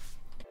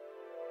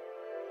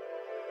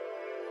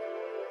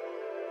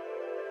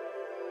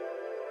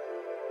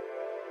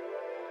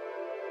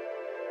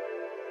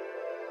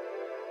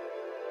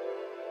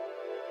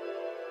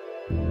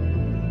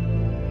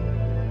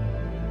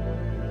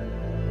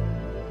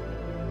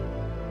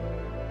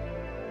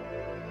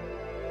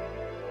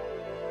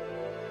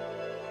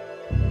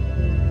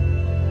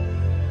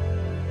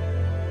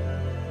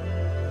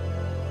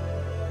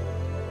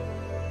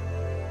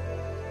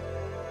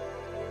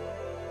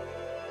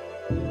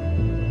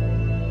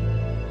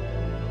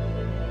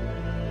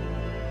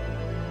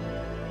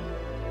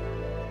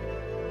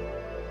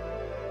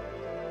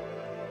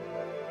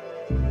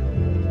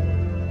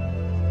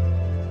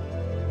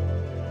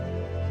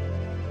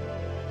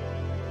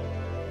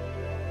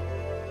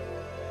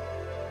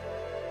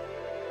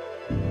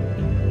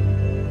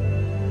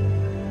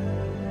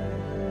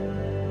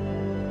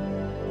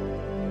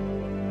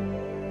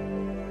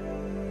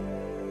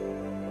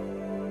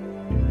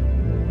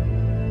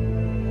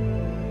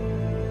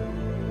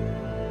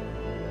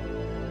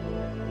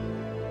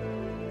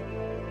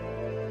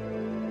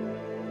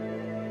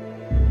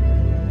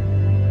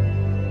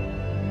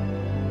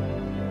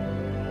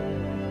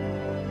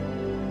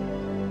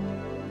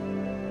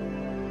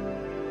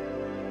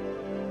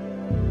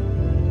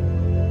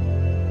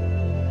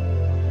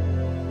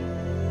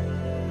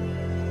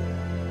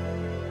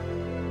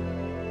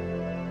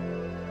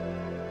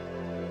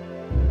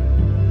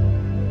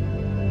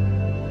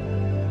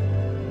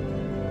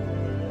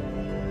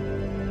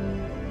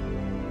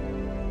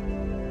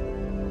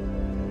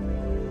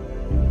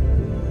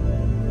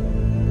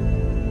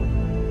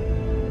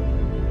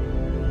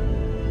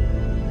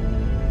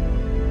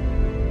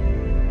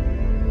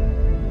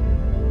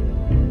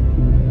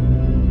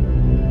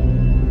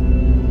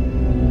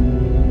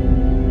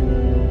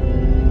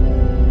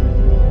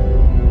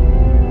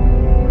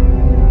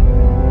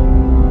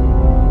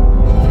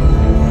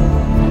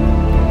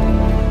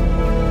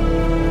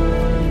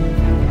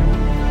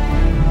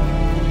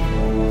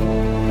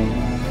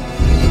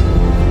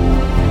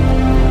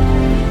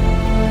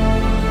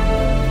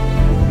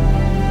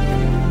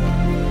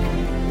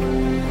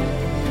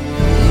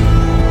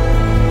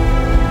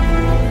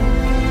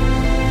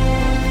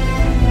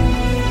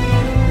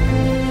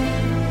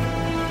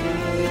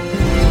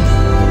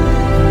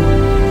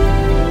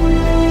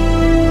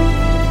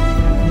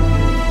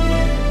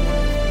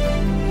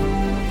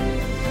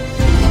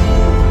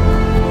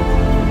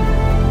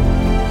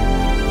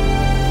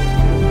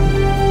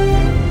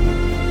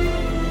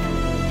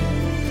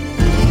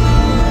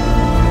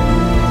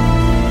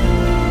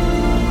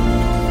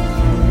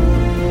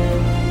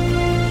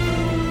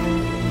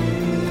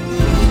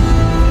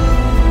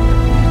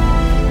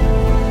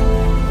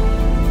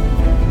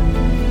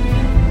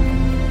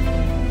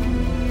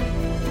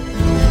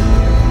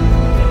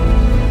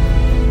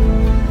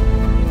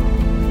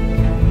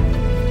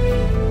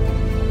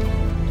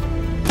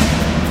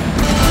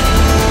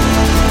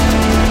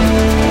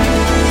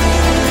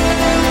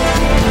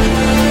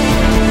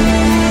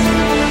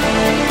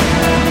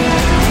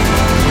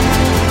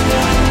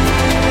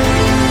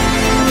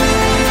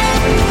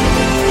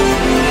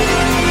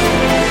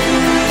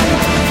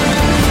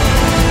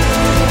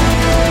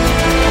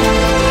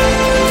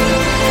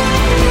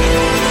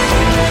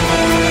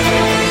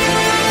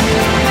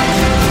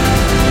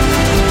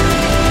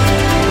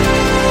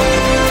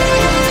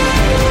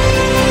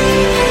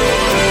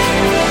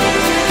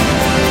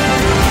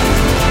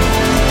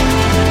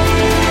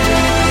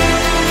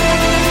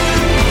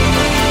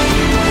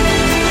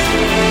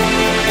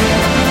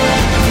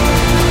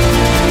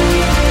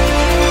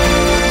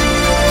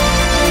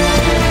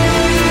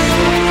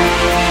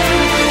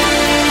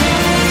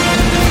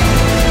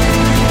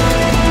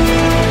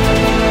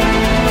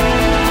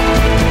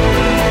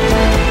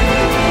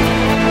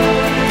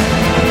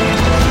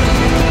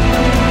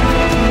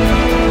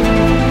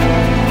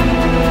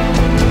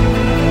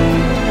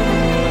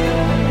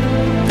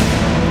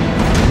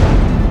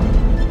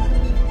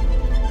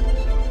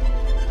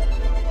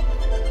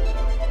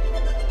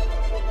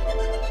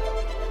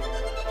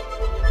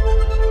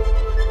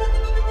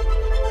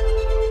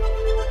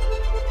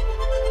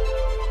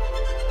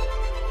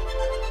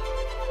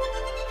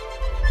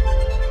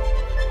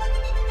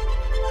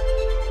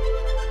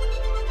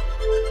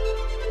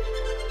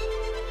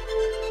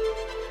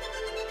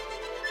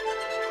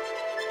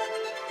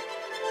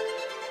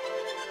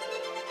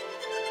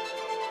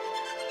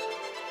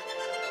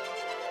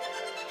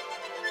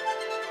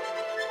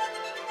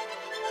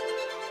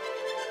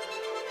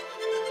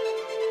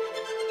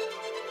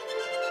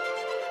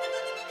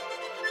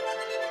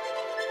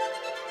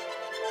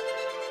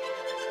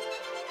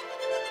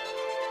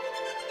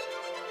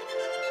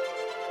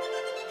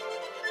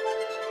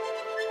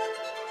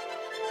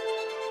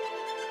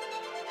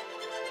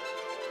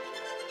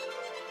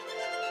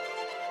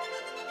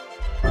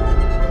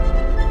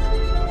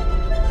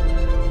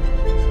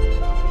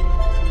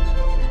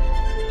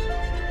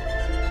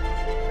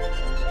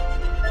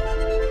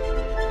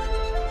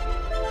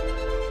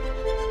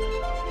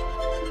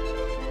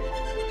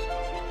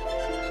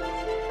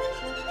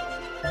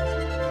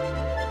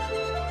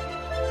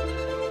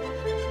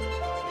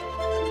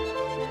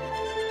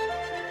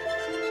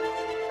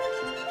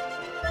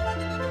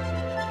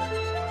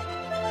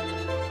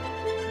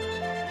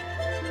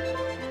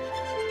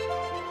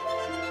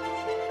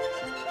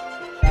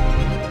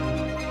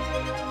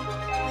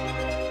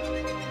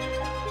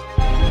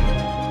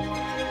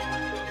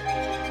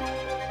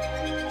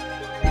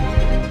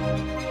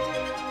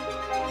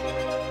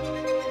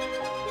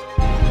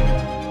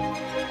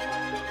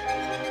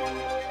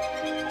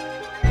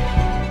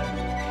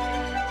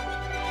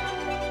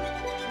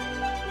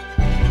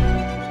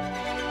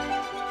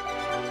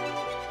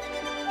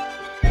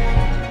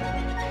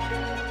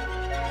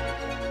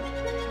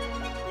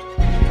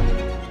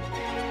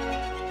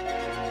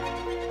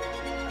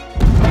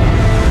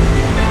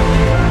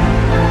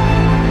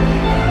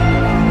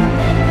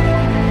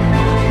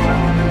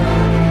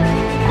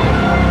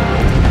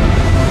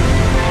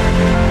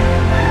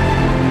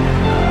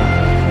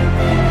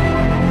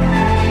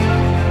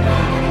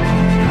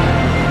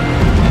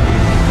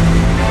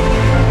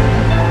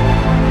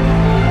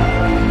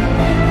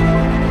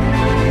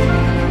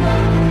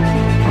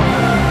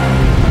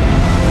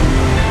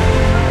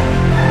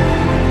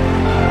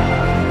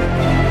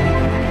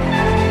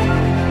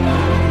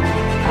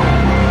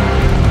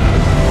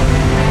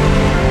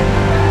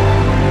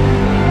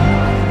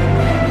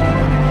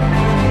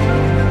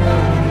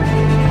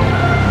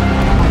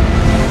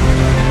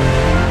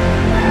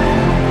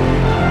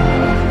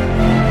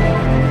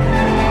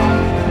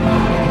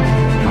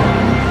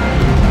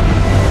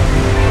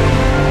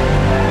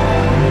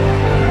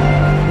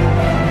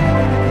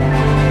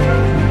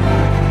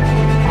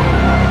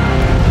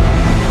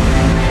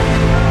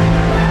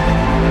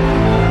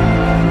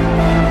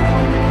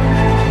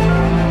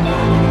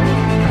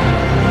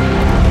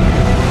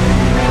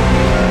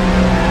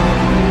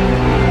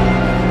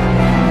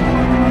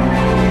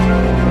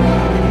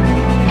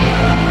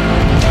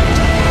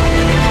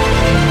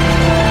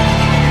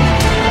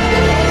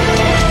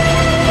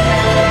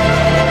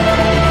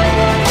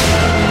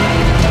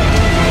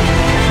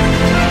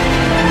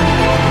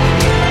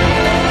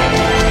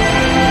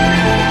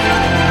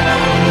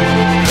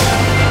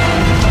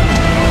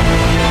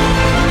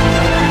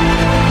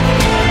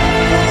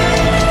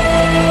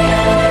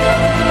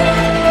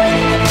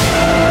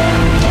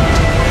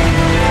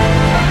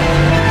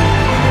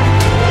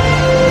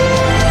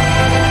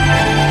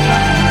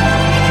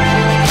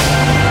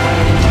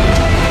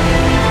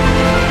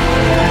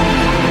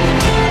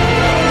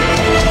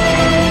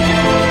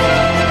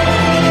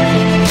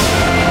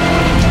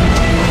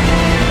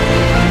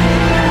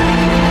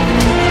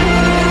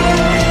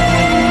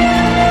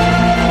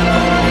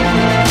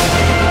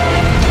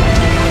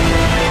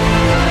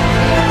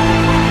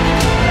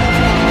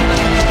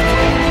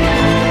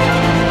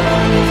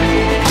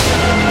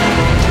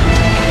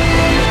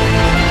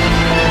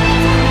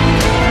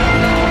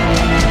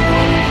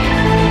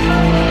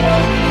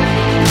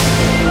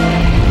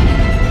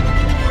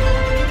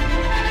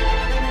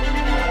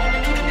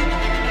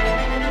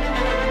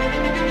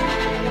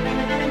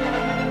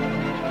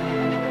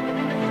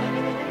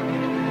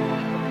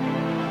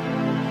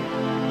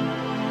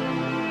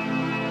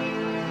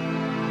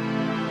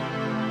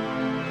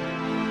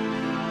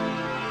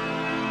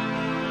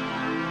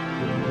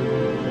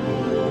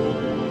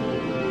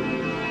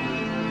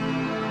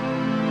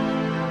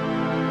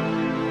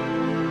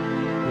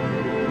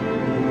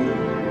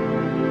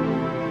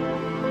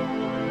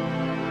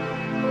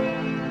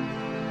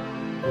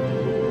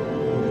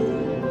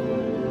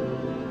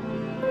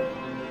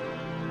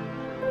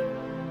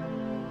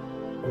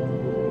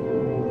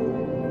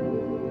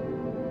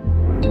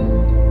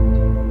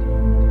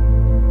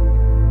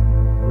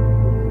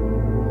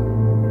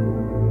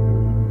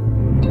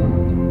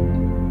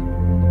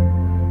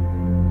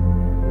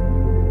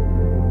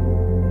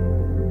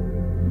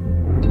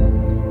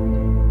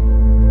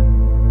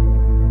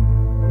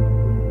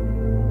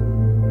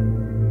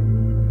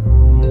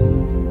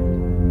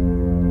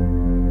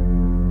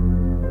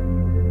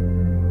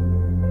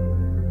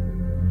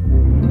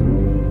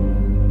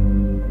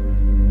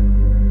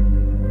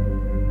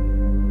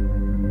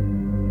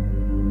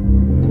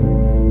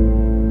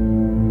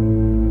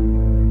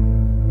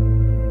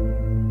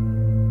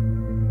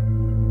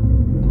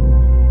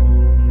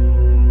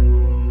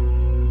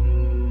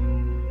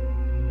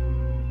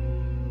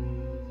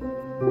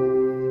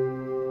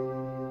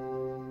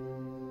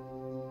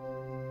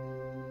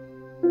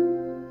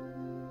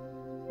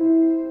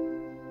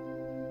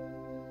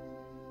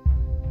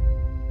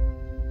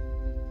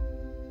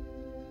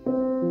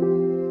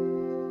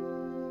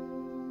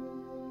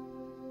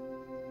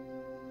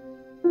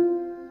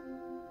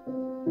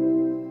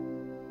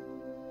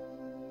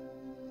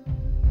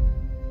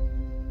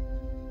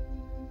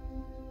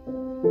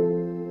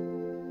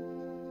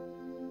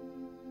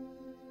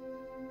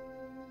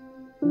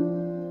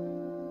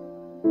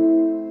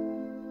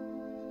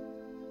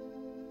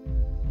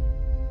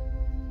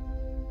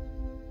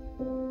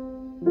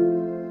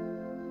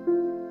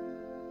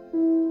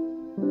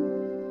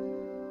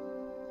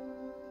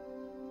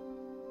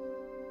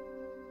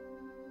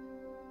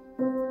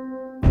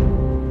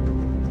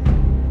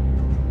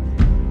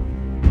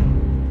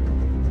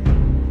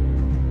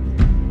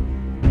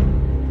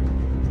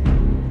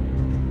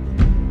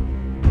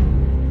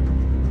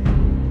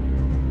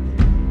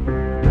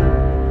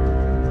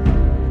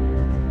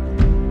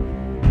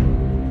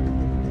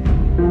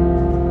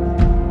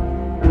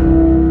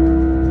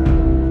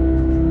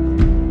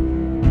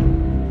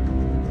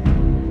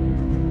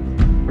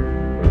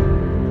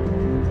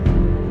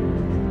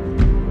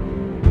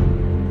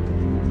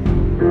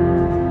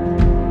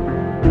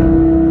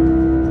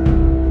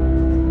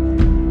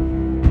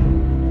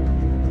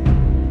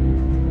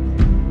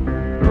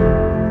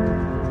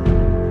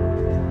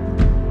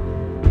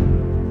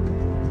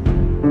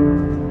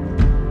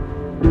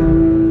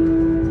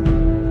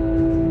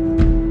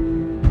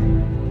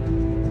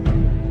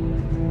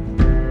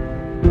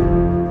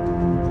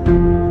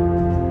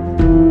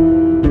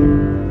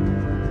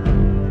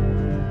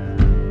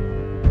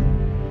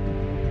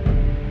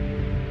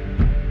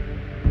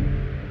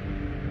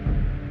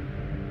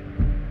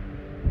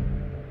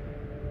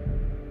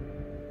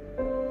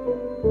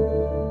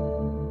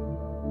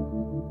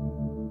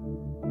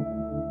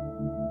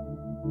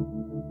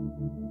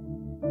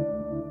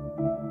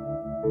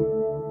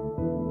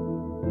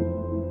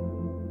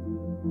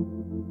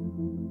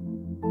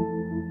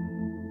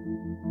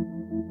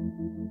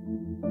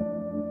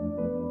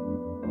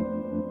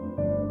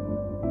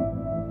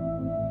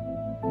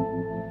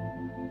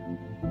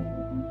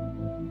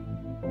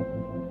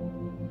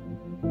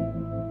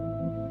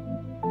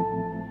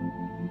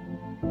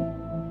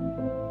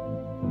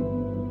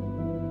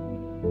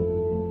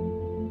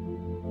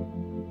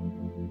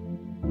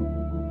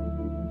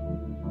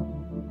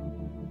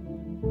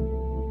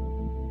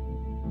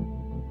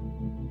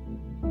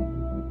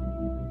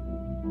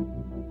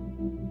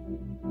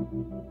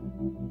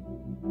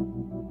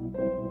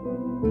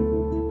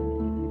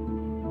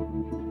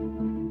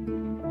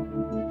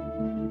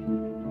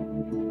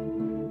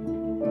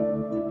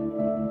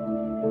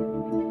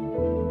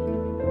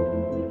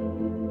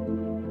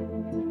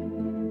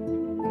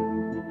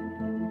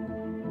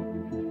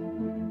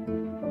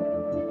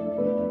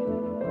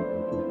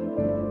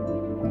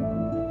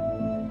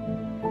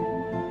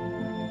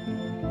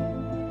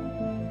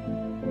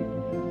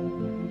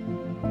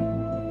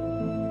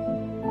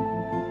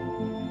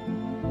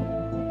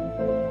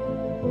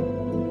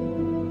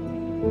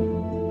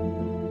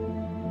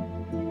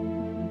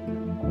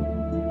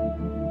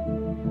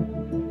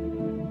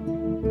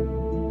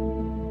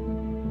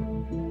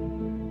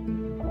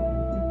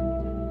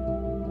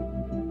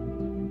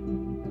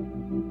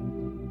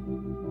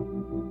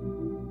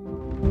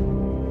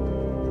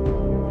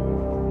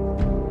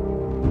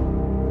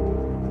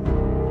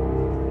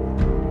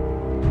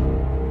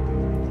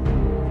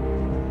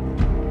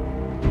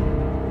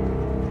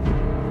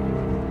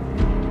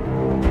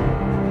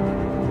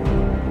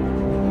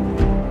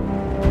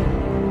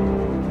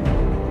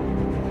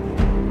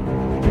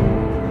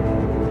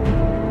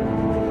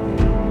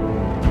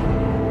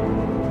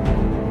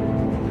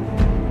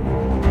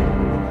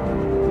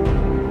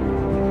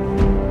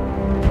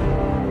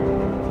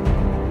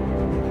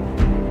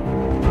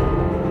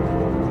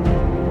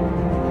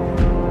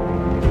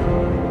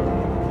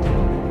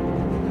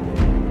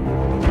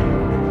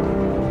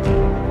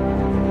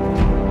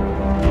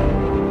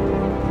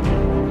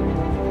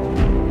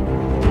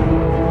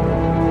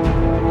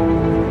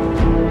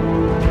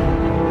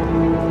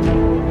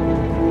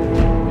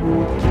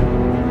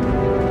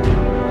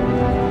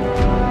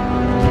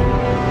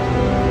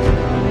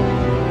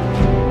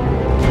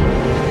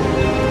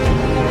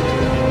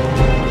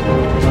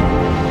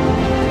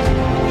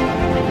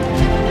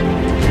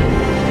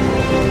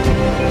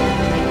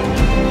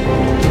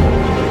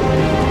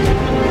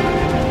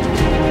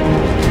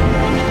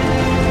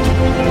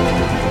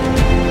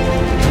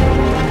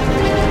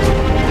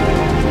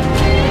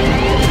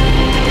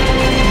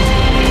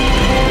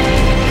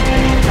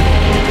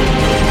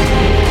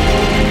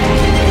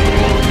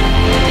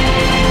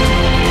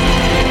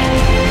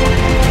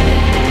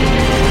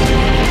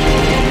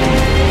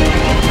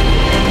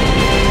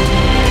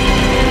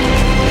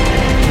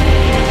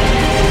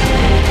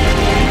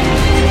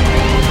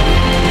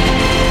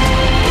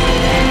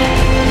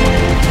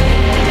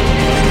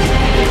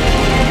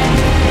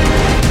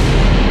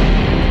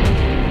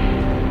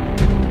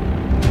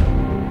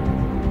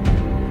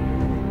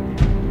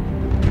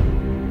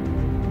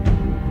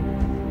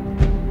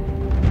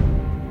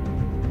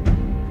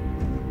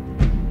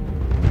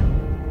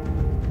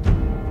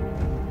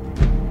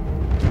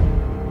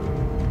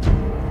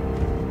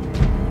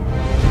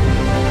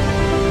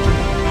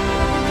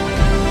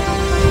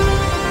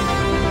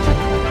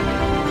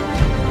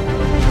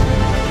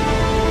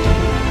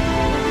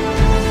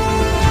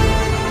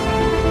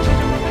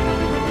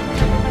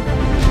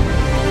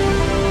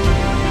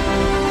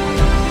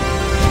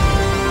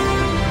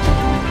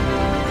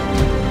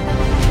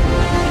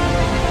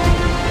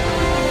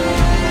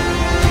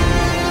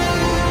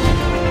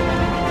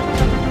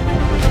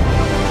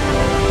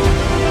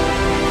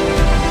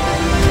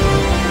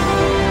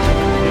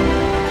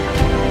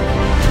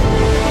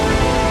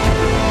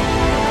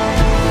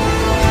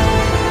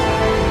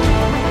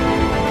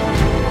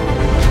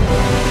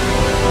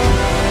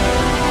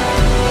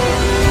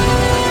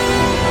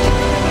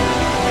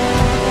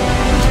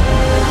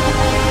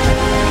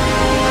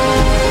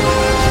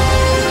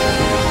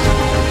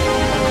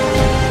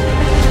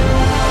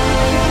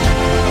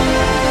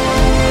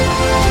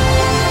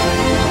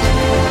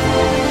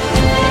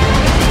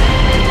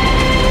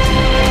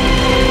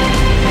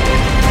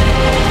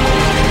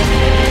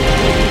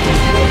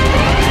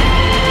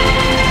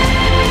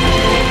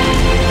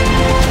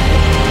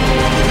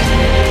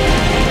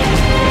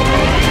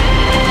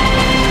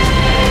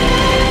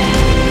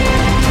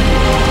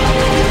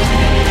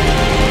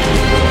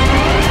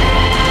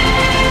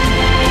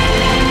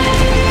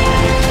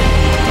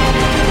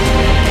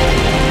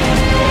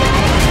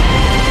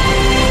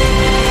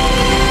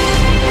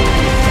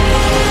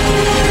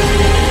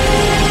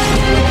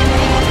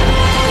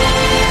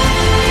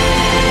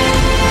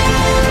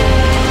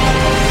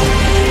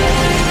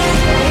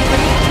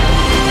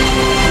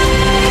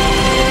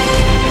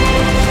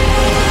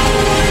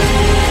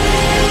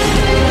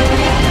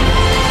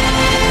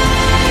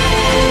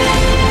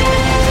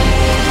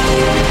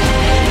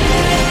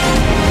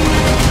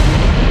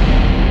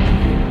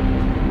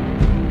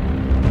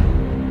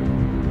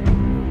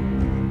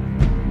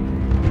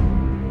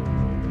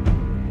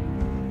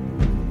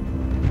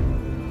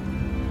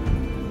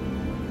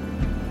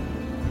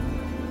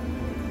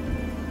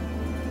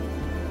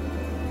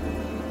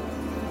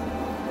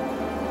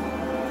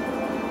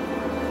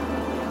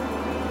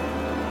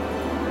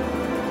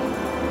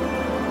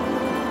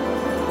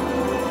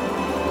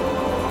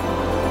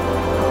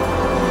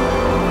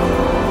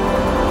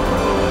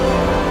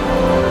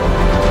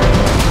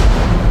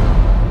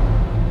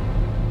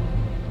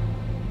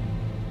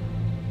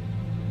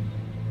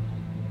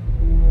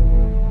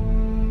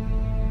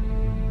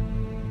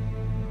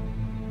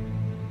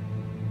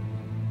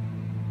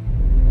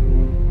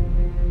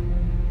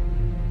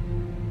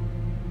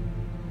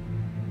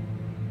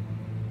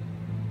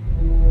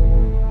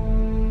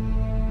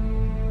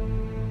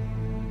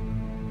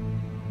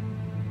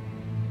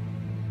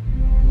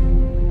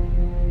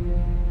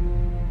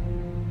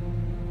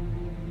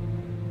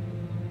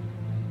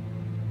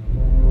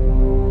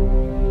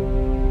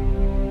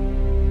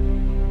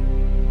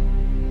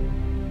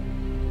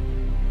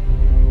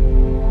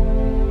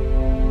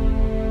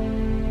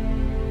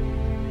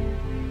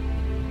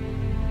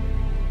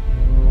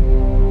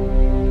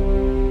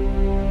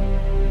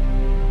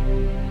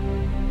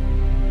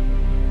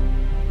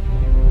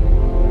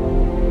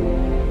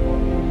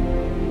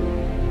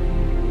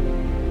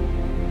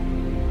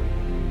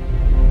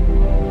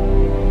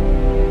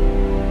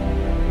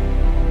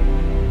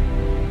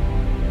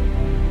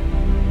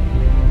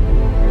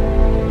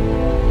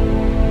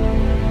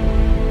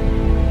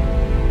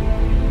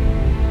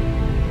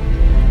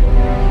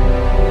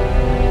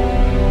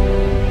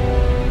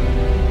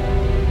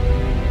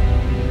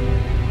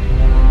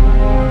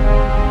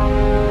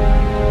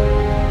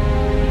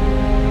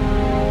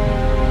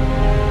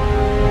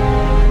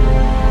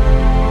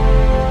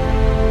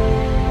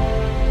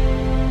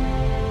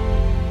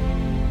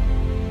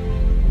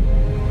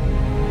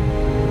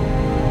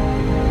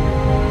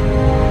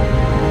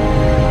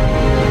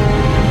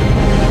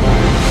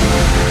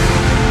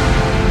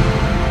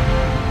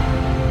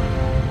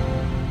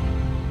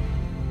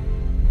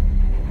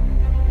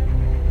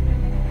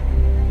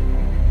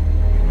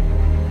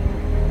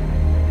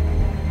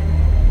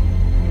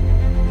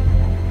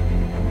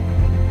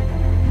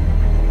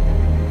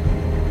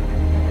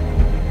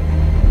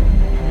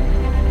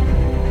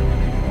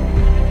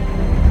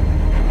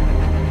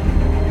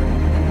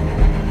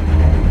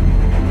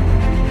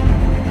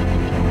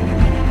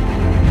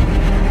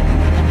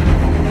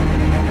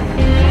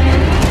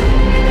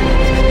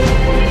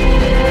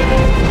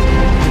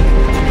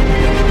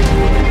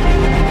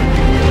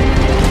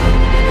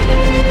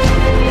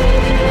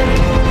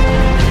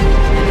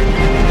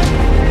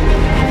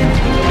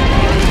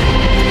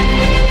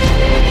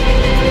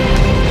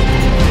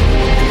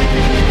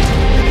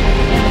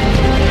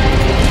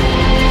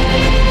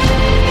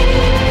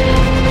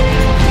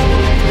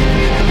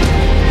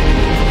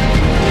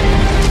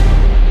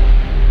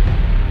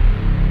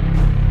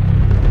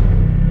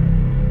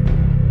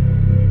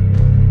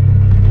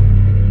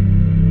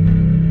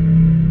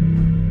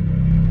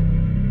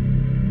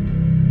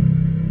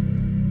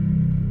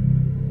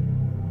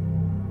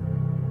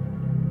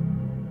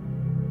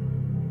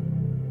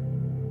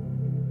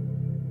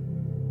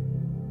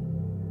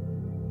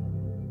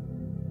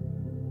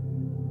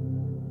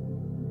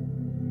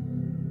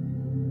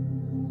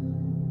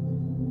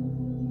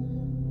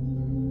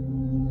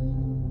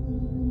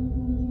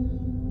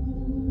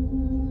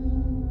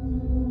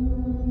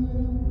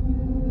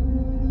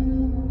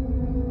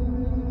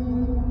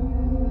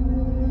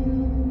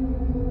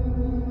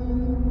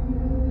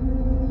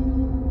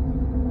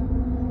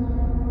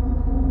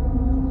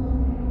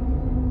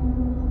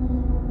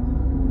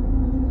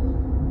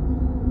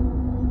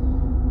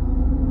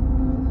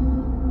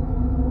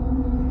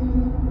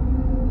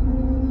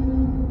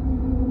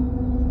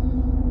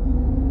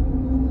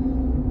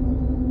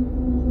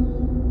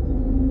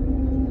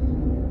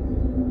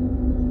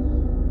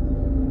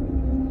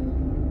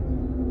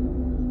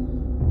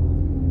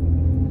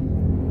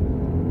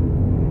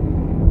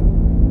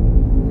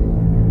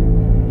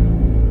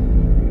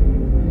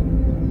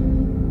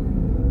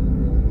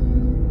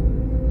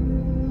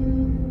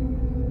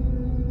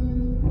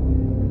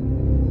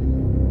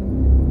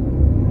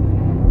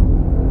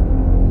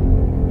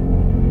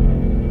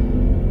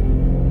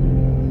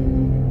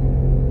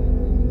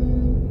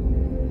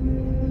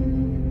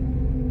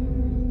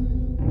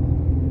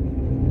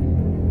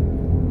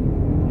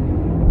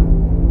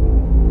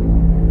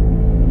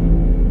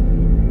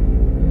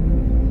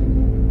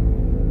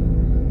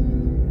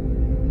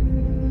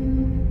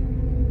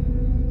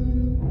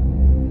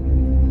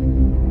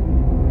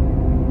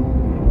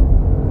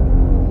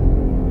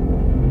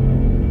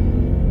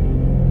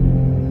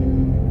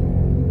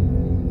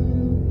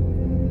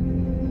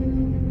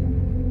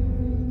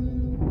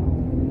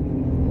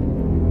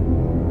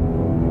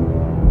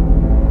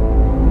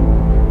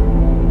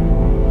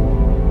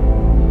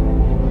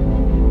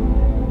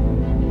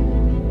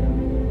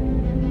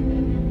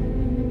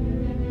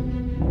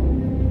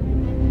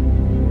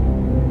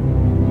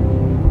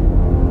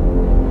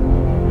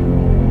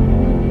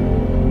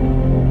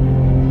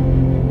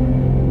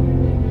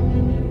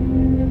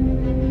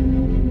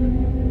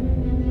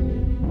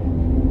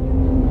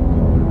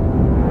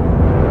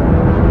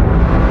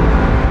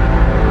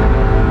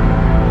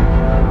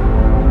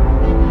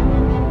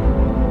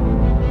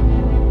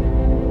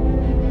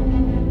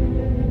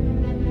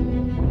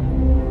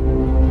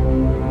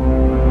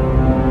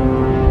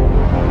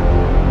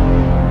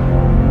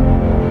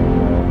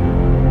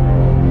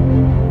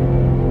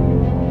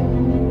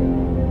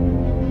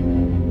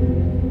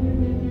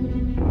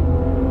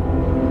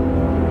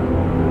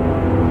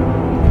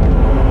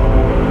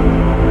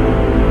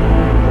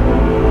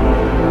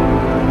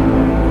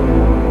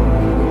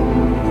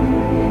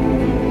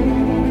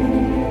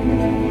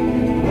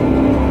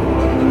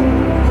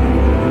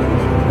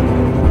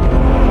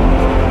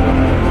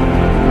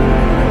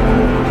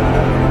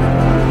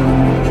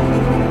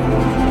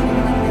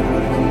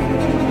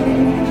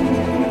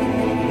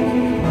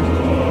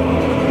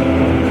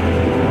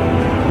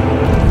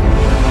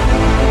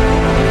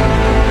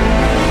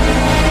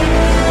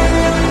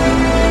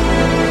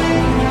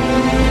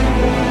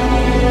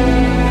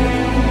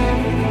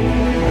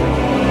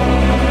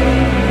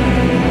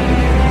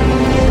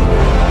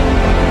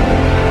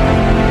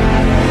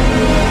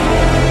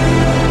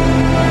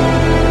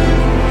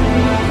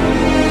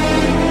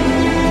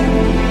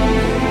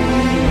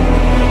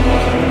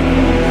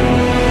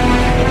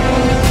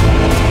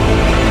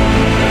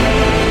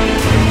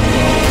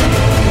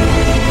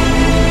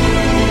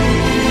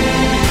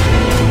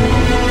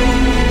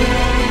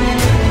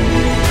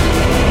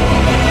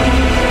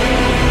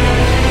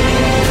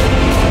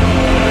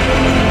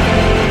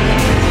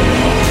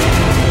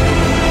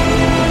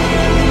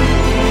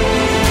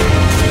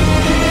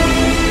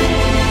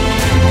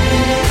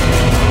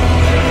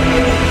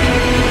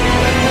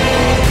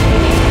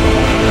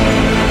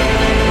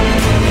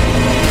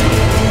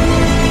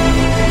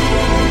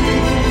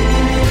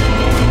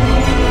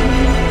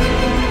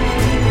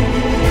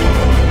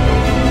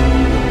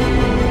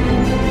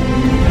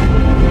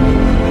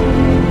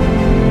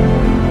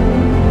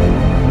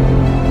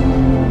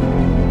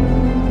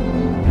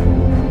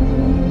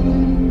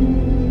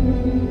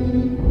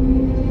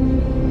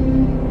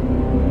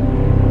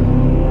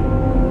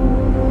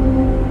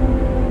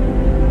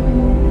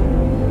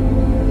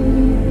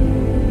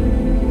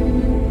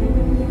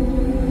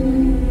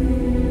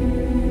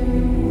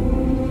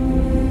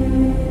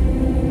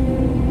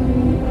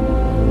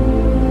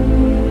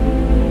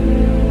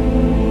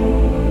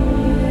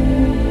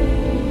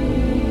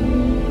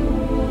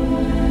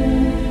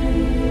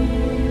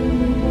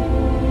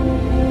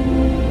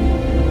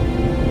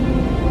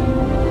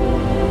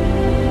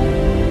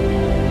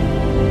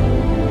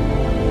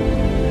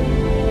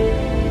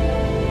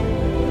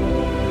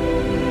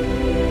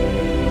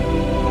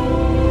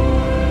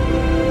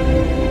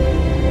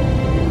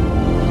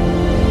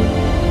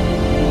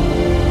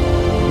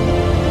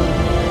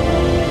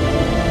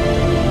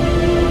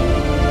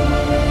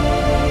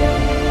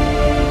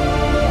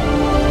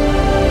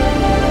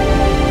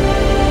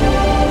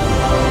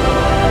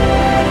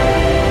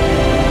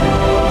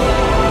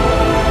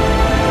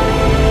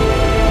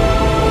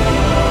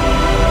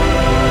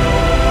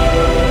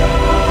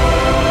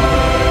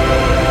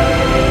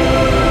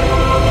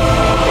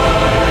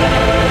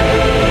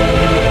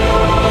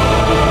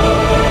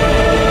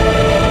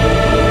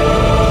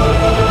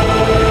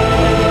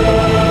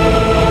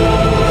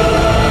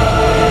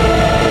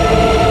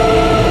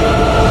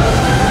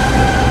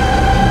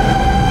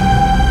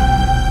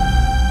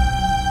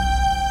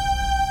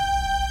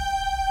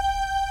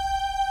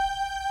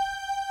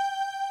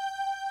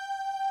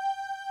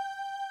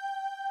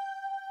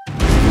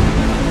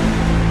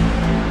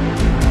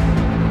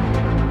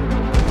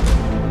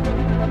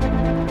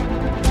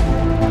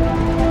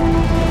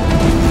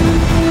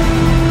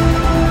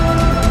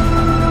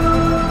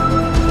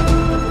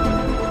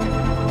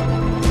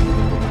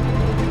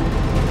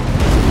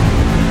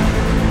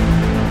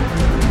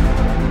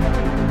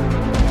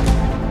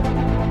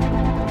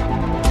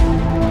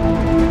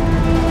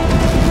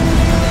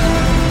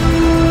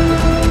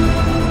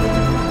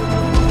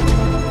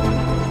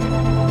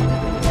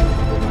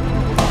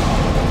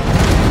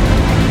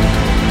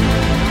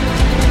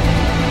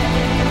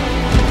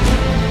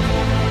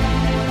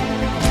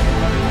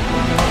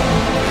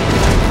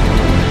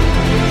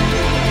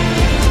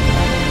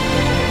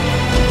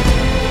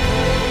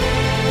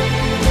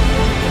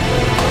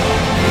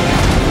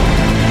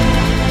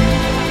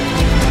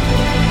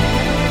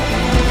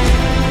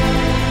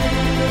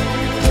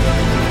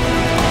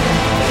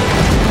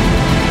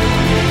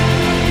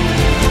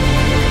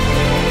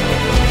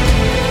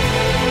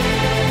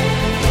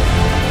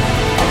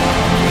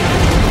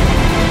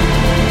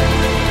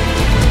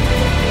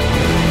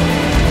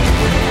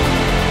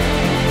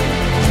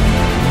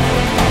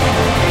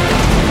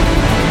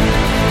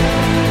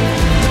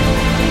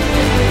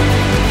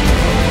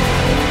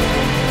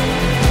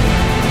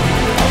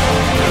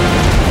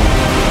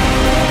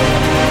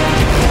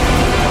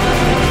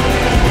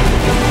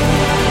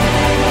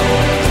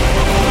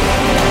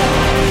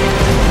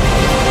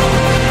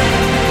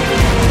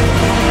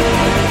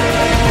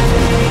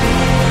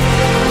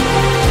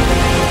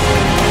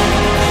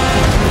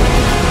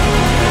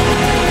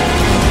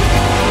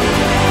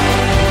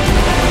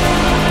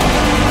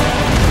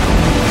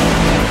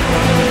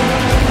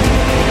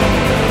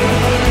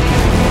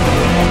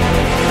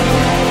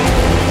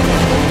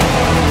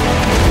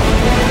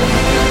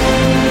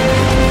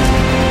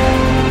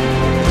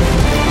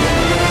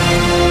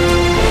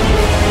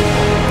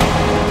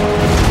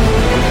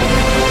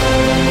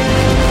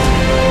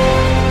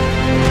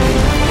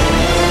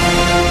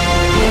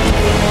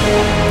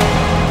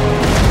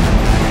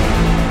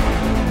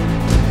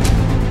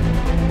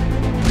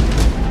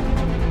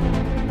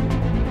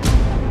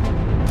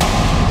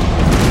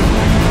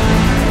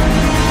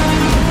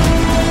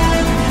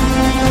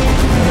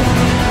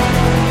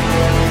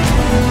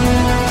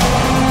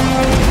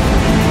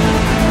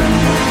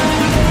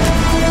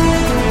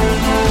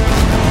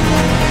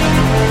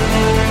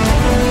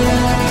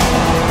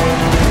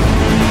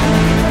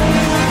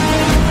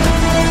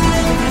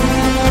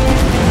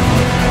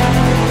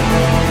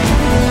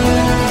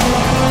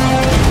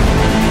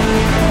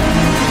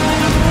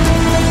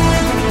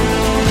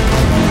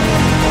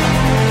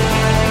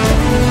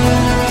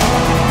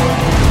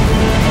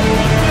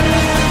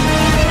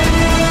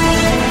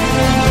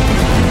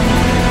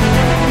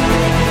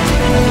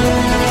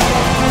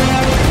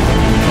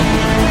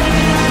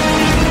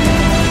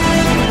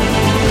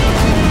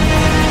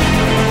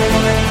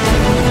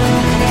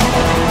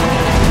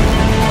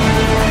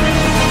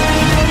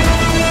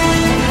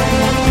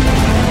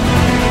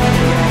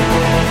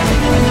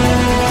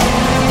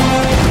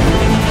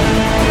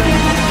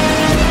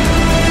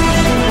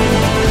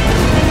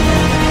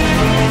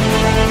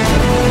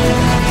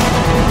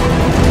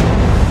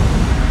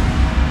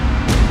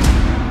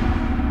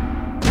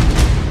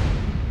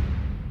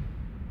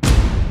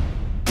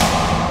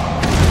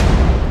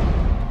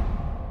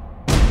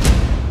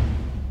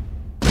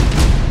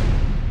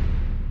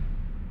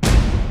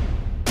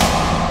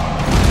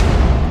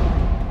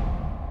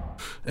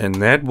 And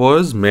that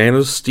was Man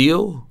of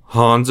Steel,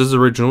 Hans'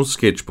 original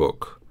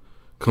sketchbook,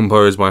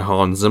 composed by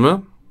Hans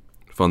Zimmer,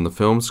 from the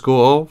film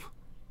score of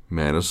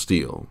Man of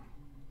Steel.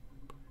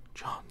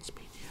 John's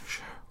Media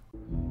Show.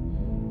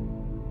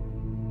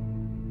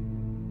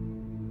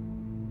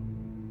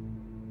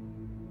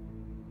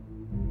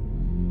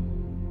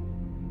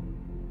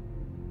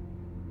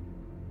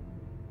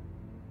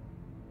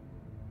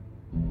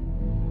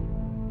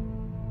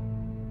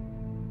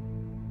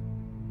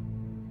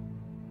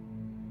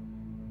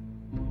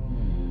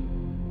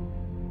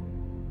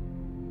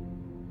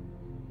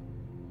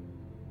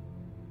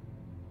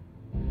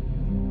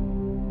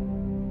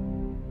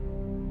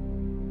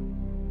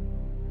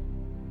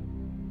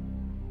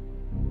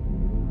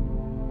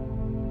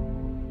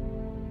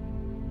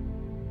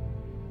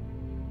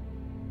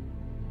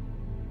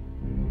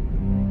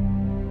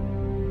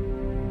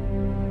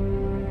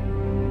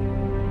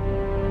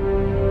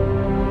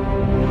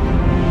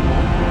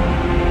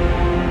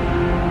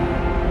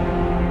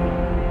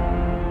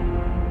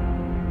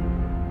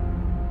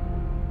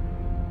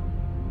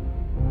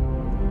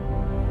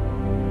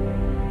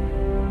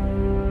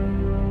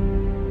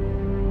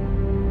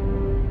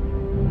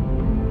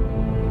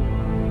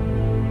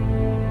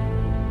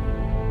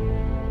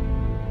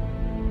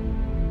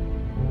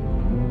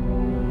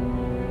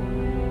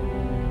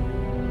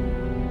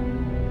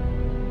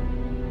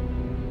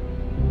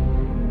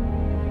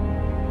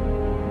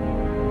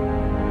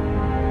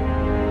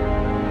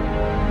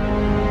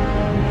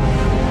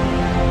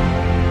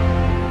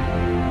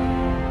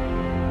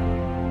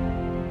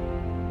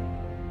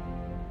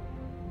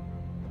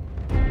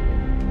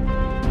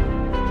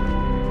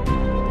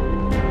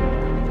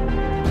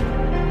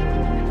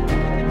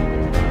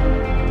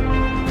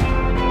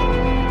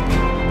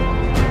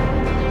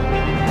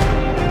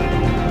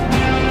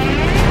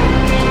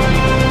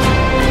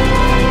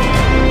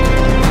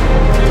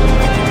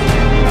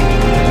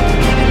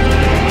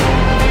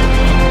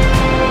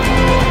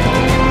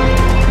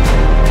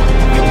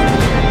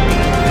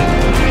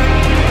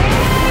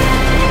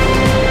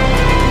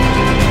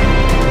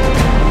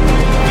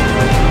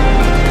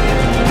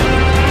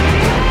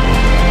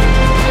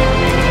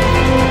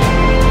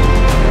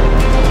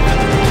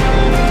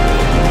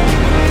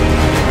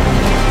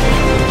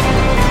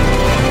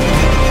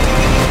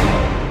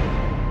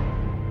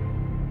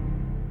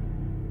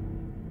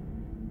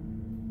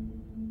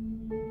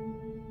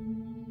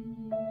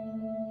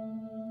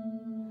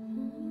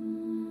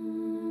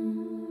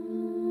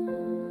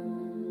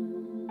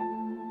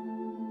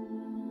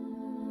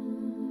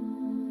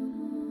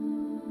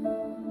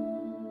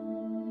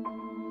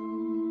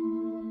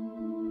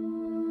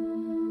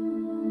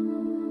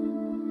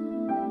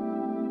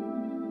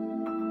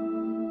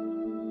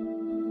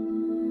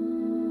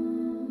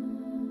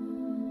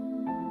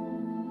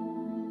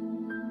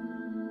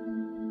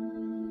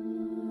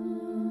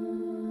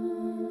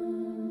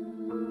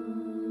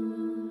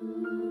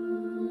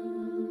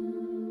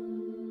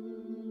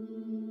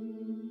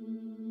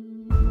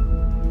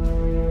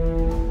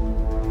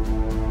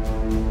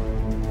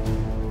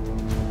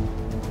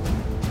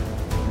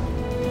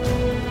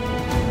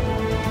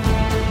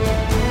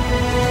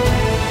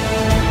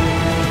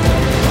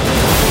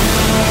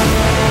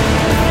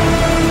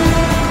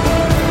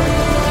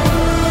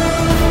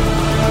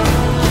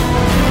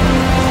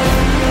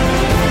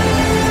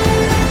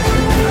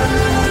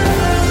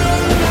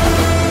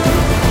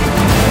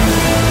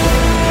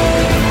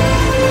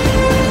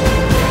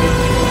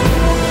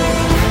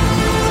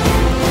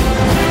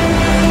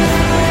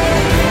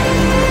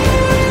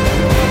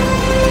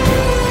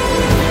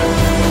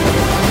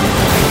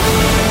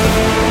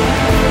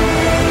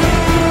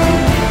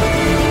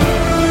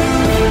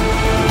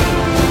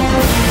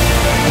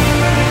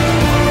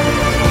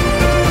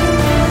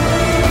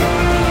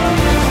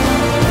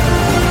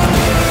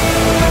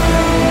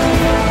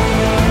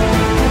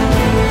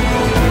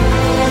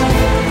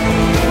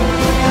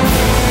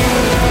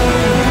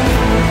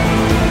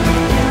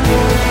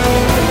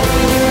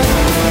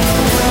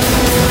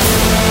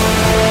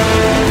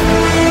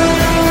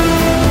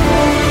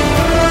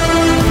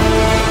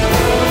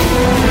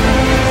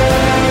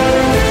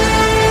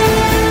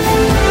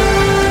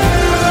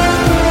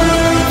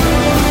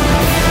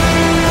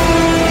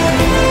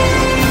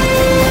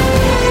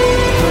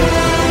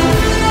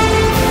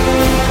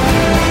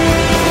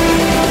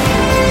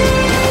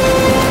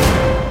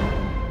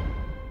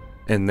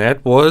 And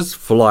that was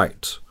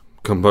Flight,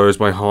 composed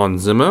by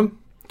Hans Zimmer,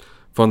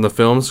 from the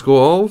film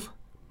score of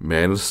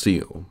Man of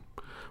Steel.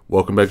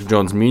 Welcome back to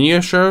John's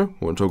Media Show.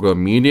 We're going to talk about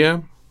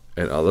media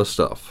and other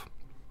stuff.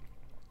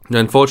 Now,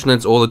 unfortunately,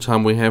 that's all the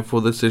time we have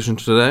for this session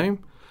today.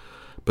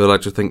 But I'd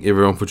like to thank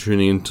everyone for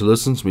tuning in to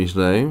listen to me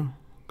today,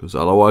 because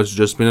otherwise it's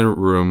just been a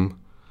room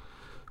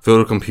filled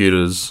with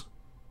computers,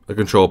 a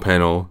control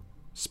panel,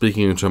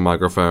 speaking into a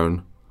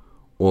microphone,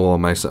 all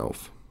on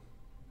myself.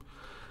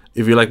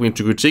 If you'd like me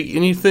to critique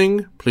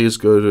anything, please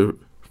go to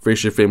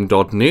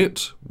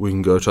freshfm.net. We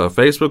can go to our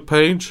Facebook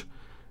page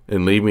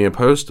and leave me a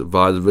post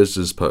via the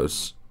visitors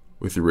posts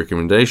with your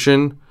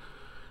recommendation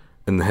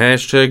and the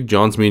hashtag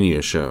John's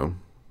Media Show.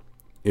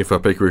 If I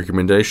pick a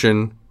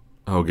recommendation,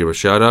 I'll give a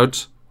shout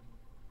out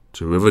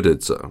to whoever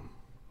did so.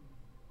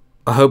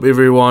 I hope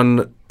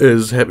everyone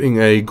is having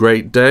a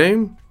great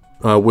day.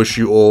 I wish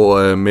you all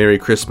a Merry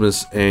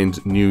Christmas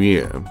and New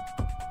Year.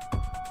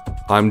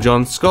 I'm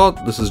John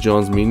Scott, this is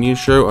John's Menu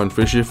Show on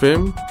Fresh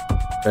FM,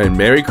 and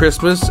Merry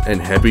Christmas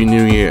and Happy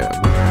New Year.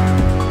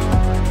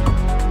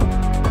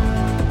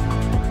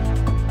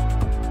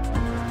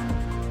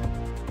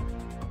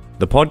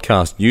 The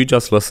podcast you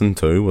just listened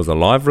to was a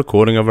live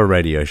recording of a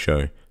radio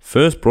show,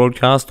 first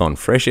broadcast on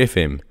Fresh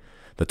FM,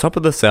 the top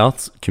of the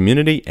South's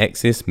community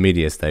access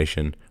media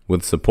station,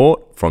 with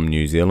support from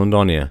New Zealand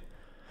On Air.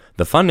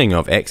 The funding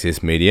of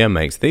Access Media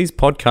makes these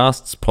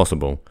podcasts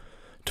possible.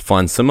 To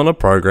find similar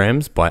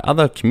programs by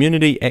other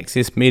community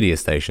access media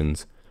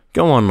stations,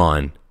 go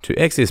online to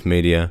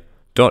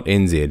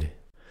accessmedia.nz.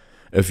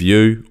 If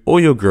you or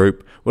your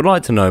group would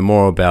like to know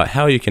more about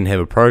how you can have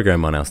a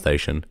program on our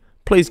station,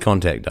 please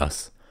contact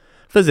us.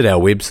 Visit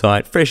our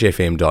website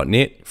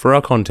freshfm.net for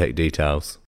our contact details.